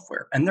become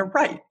shelfware. And they're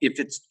right. If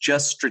it's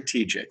just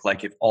strategic,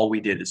 like if all we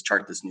did is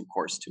chart this new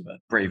course to a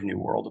brave new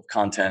world of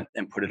content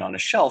and put it on a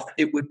shelf,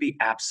 it would be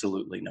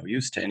absolutely no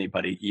use to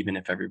anybody, even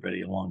if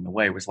everybody along the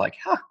way was like,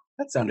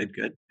 that sounded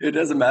good. It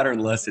doesn't matter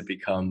unless it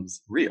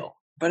becomes real.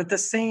 But at the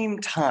same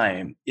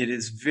time, it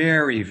is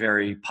very,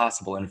 very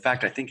possible. In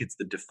fact, I think it's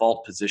the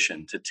default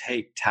position to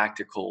take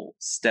tactical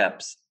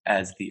steps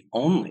as the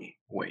only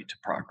way to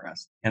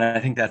progress. And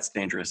I think that's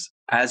dangerous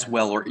as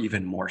well, or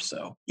even more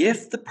so.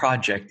 If the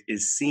project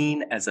is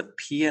seen as a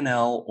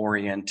P&L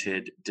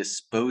oriented,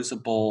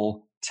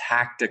 disposable,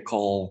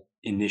 tactical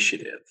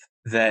initiative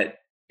that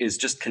is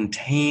just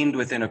contained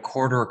within a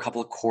quarter, a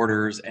couple of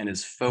quarters, and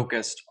is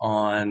focused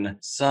on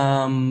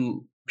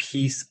some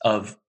piece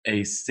of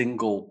a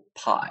single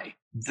pie,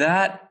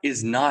 that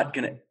is not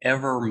going to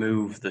ever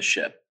move the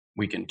ship.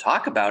 We can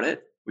talk about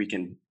it, we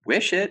can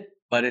wish it,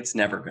 but it's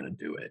never going to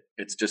do it.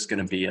 It's just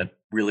going to be a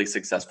really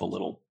successful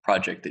little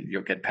project that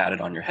you'll get patted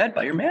on your head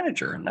by your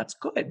manager, and that's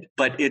good.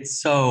 But it's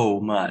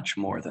so much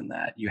more than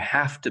that. You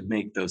have to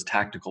make those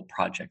tactical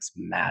projects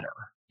matter.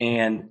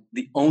 And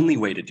the only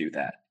way to do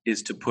that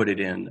is to put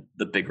it in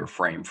the bigger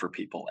frame for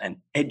people and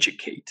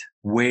educate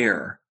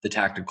where the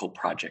tactical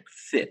project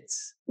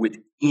fits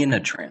within a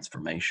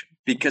transformation.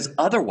 Because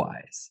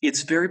otherwise,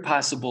 it's very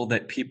possible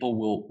that people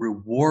will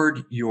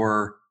reward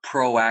your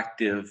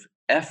proactive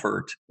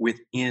effort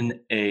within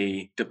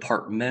a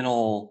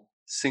departmental,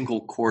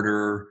 single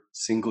quarter,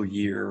 single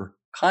year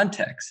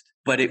context,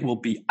 but it will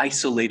be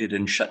isolated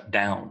and shut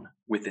down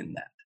within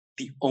that.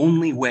 The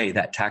only way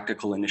that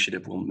tactical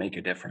initiative will make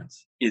a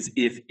difference is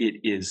if it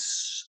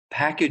is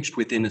packaged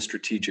within a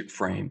strategic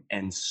frame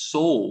and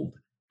sold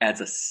as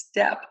a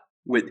step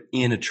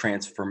within a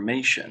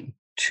transformation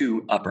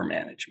to upper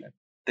management.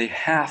 They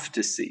have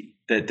to see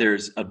that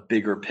there's a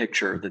bigger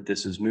picture that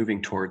this is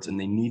moving towards, and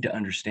they need to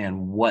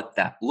understand what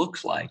that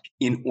looks like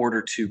in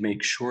order to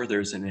make sure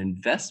there's an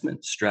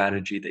investment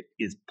strategy that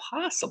is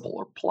possible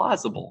or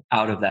plausible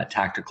out of that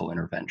tactical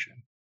intervention.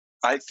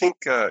 I think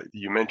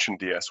you mentioned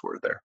the S word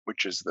there,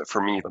 which is,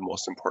 for me, the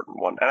most important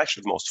one, and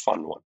actually the most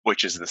fun one,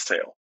 which is the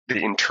sale,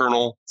 the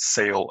internal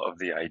sale of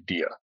the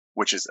idea,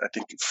 which is, I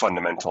think,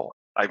 fundamental.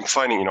 I'm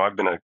finding, I've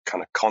been a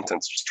kind of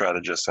content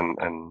strategist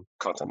and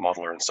content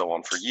modeler and so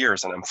on for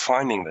years, and I'm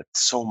finding that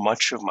so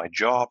much of my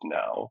job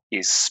now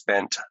is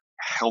spent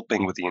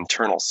helping with the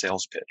internal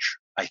sales pitch.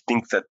 I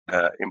think that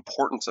the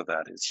importance of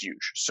that is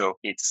huge. So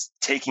it's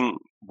taking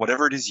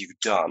whatever it is you've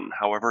done,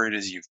 however it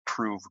is you've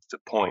proved the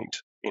point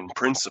in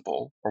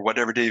principle, or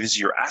whatever it is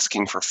you're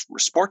asking for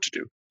Sport to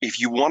do. If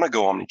you want to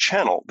go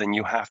omni-channel, then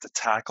you have to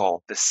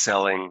tackle the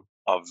selling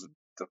of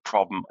the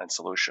problem and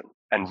solution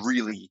and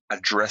really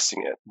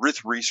addressing it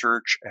with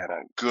research and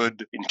a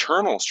good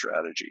internal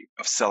strategy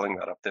of selling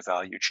that up the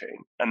value chain.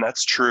 And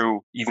that's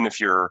true even if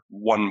you're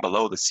one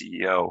below the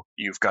CEO,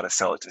 you've got to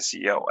sell it to the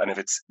CEO. And if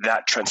it's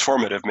that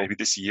transformative, maybe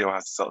the CEO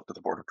has to sell it to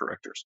the board of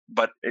directors.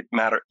 But it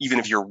matters, even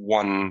if you're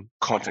one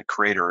content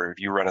creator, or if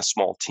you run a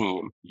small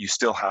team, you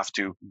still have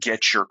to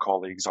get your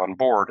colleagues on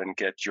board and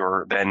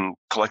then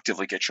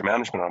collectively get your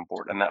management on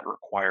board. And that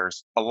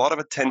requires a lot of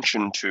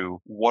attention to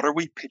what are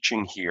we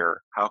pitching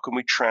here? How can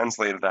we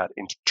translate that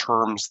into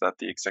terms that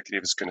the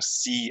executive is going to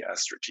see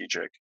as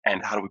strategic?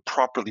 And how do we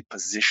properly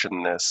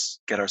position this,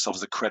 get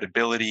ourselves the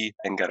credibility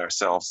and get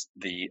ourselves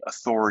the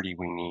authority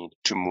we need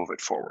to move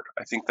it forward?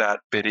 I think that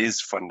bit is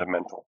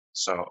fundamental.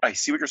 So I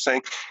see what you're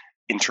saying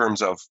in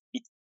terms of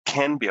it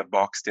can be a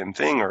boxed in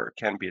thing, or it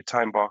can be a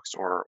time box,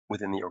 or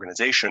within the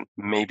organization,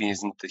 maybe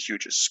isn't the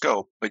hugest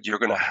scope, but you're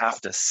going to have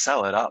to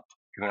sell it up.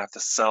 You're going to have to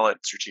sell it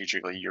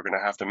strategically. You're going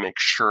to have to make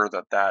sure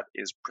that that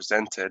is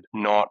presented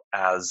not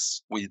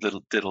as we did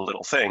a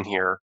little thing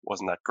here,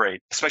 wasn't that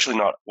great? Especially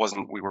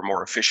we were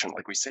more efficient,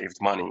 like we saved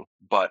money,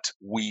 but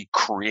we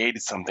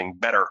created something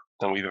better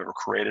than we've ever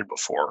created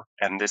before.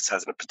 And this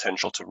has the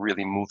potential to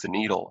really move the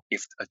needle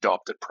if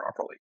adopted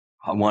properly.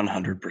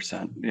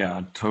 100%.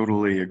 Yeah,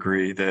 totally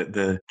agree.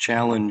 The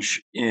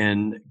challenge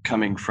in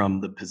coming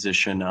from the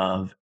position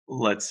of,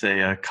 let's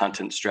say, a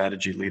content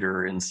strategy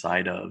leader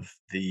inside of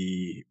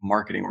the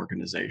marketing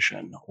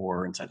organization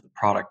or inside of the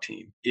product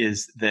team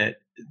is that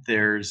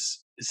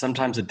there's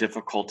sometimes a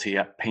difficulty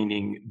at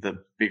painting the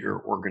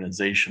bigger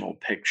organizational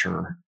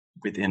picture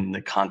within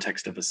the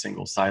context of a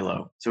single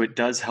silo. So it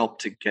does help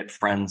to get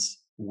friends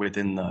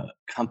within the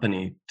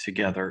company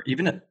together,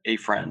 even a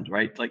friend,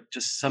 right? Like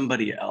just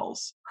somebody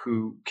else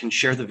who can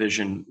share the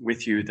vision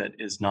with you that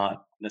is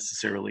not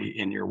necessarily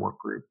in your work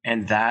group.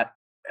 And that,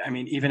 I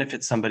mean, even if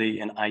it's somebody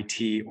in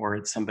IT or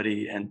it's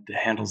somebody and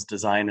handles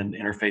design and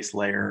interface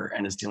layer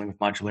and is dealing with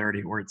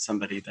modularity, or it's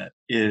somebody that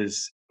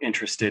is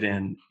interested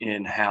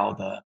in how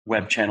the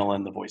web channel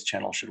and the voice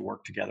channel should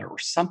work together or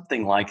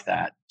something like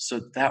that. So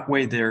that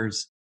way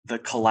there's the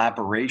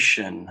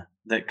collaboration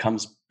that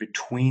comes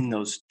between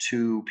those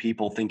two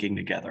people thinking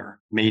together,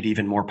 made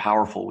even more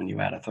powerful when you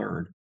add a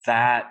third.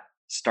 That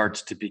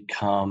starts to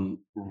become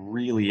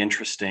really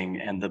interesting.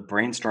 And the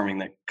brainstorming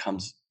that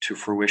comes to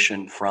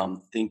fruition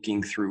from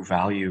thinking through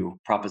value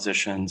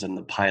propositions and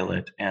the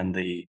pilot and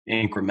the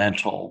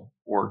incremental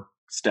work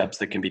steps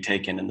that can be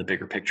taken in the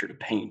bigger picture to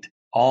paint,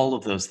 all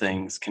of those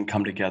things can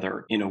come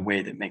together in a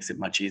way that makes it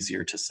much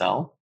easier to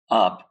sell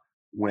up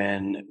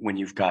when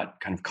you've got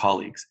kind of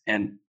colleagues.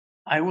 And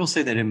I will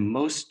say that in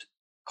most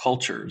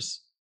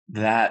cultures,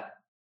 that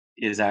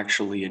is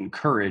actually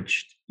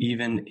encouraged,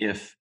 even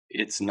if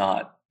it's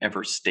not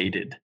ever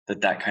stated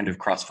that kind of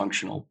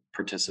cross-functional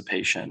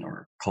participation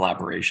or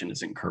collaboration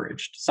is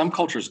encouraged. Some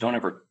cultures don't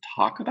ever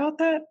talk about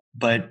that,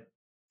 but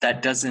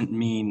that doesn't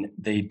mean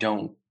they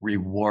don't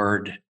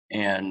reward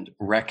and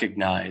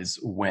recognize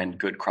when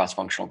good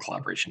cross-functional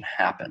collaboration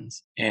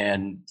happens.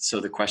 And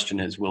so the question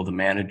is, will the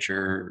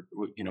manager,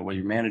 will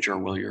your manager,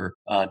 will your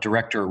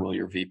director, will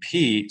your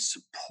VP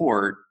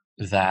support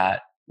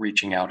that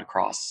reaching out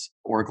across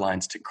org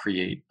lines to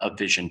create a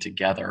vision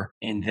together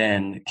and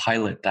then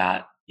pilot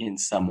that in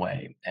some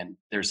way? And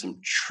there's some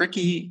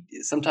tricky,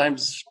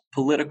 sometimes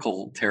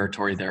political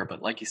territory there,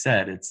 but like you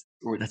said,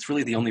 that's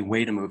really the only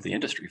way to move the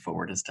industry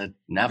forward, is to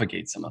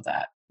navigate some of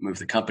that, move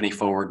the company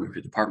forward, move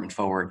your department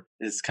forward,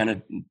 is kind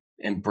of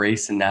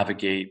embrace and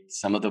navigate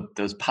some of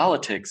those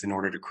politics in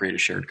order to create a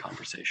shared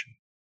conversation.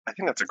 I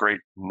think that's a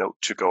great note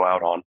to go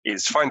out on,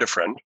 is find a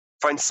friend.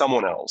 Find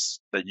someone else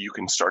that you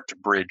can start to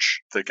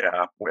bridge the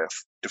gap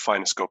with,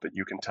 define a scope that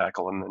you can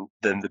tackle. And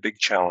then the big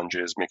challenge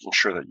is making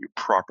sure that you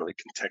properly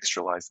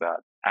contextualize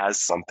that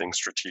as something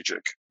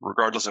strategic,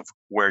 regardless of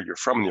where you're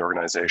from in the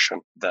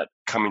organization, that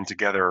coming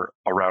together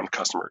around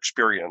customer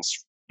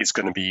experience is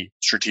going to be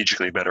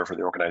strategically better for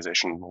the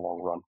organization in the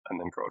long run, and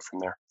then grow it from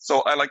there.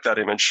 So I like that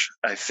image.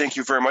 I thank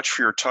you very much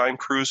for your time,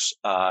 Cruz.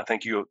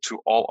 Thank you to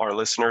all our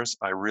listeners.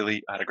 I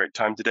really had a great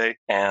time today,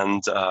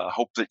 and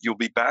hope that you'll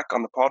be back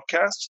on the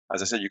podcast.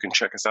 As I said, you can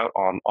check us out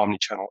on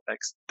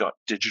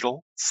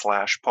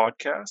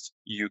omnichannelx.digital/podcast.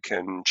 You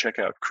can check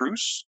out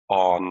Cruz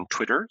on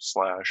Twitter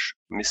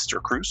 /Mr.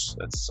 Cruz.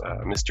 That's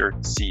Mr.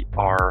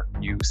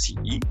 CRUCE,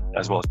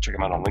 as well as check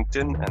him out on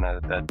LinkedIn. And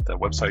the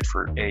website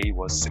for A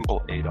was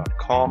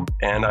simpleA.com.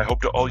 And I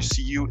hope to all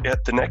see you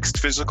at the next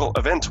physical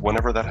event,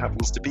 whenever that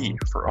happens to be,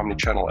 for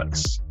Omnichannel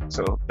X.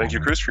 So thank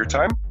you, Cruz, for your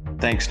time.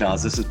 Thanks,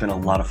 Nas. This has been a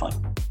lot of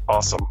fun.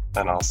 Awesome.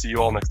 And I'll see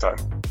you all next time.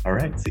 All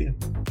right. See you.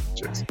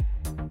 Cheers.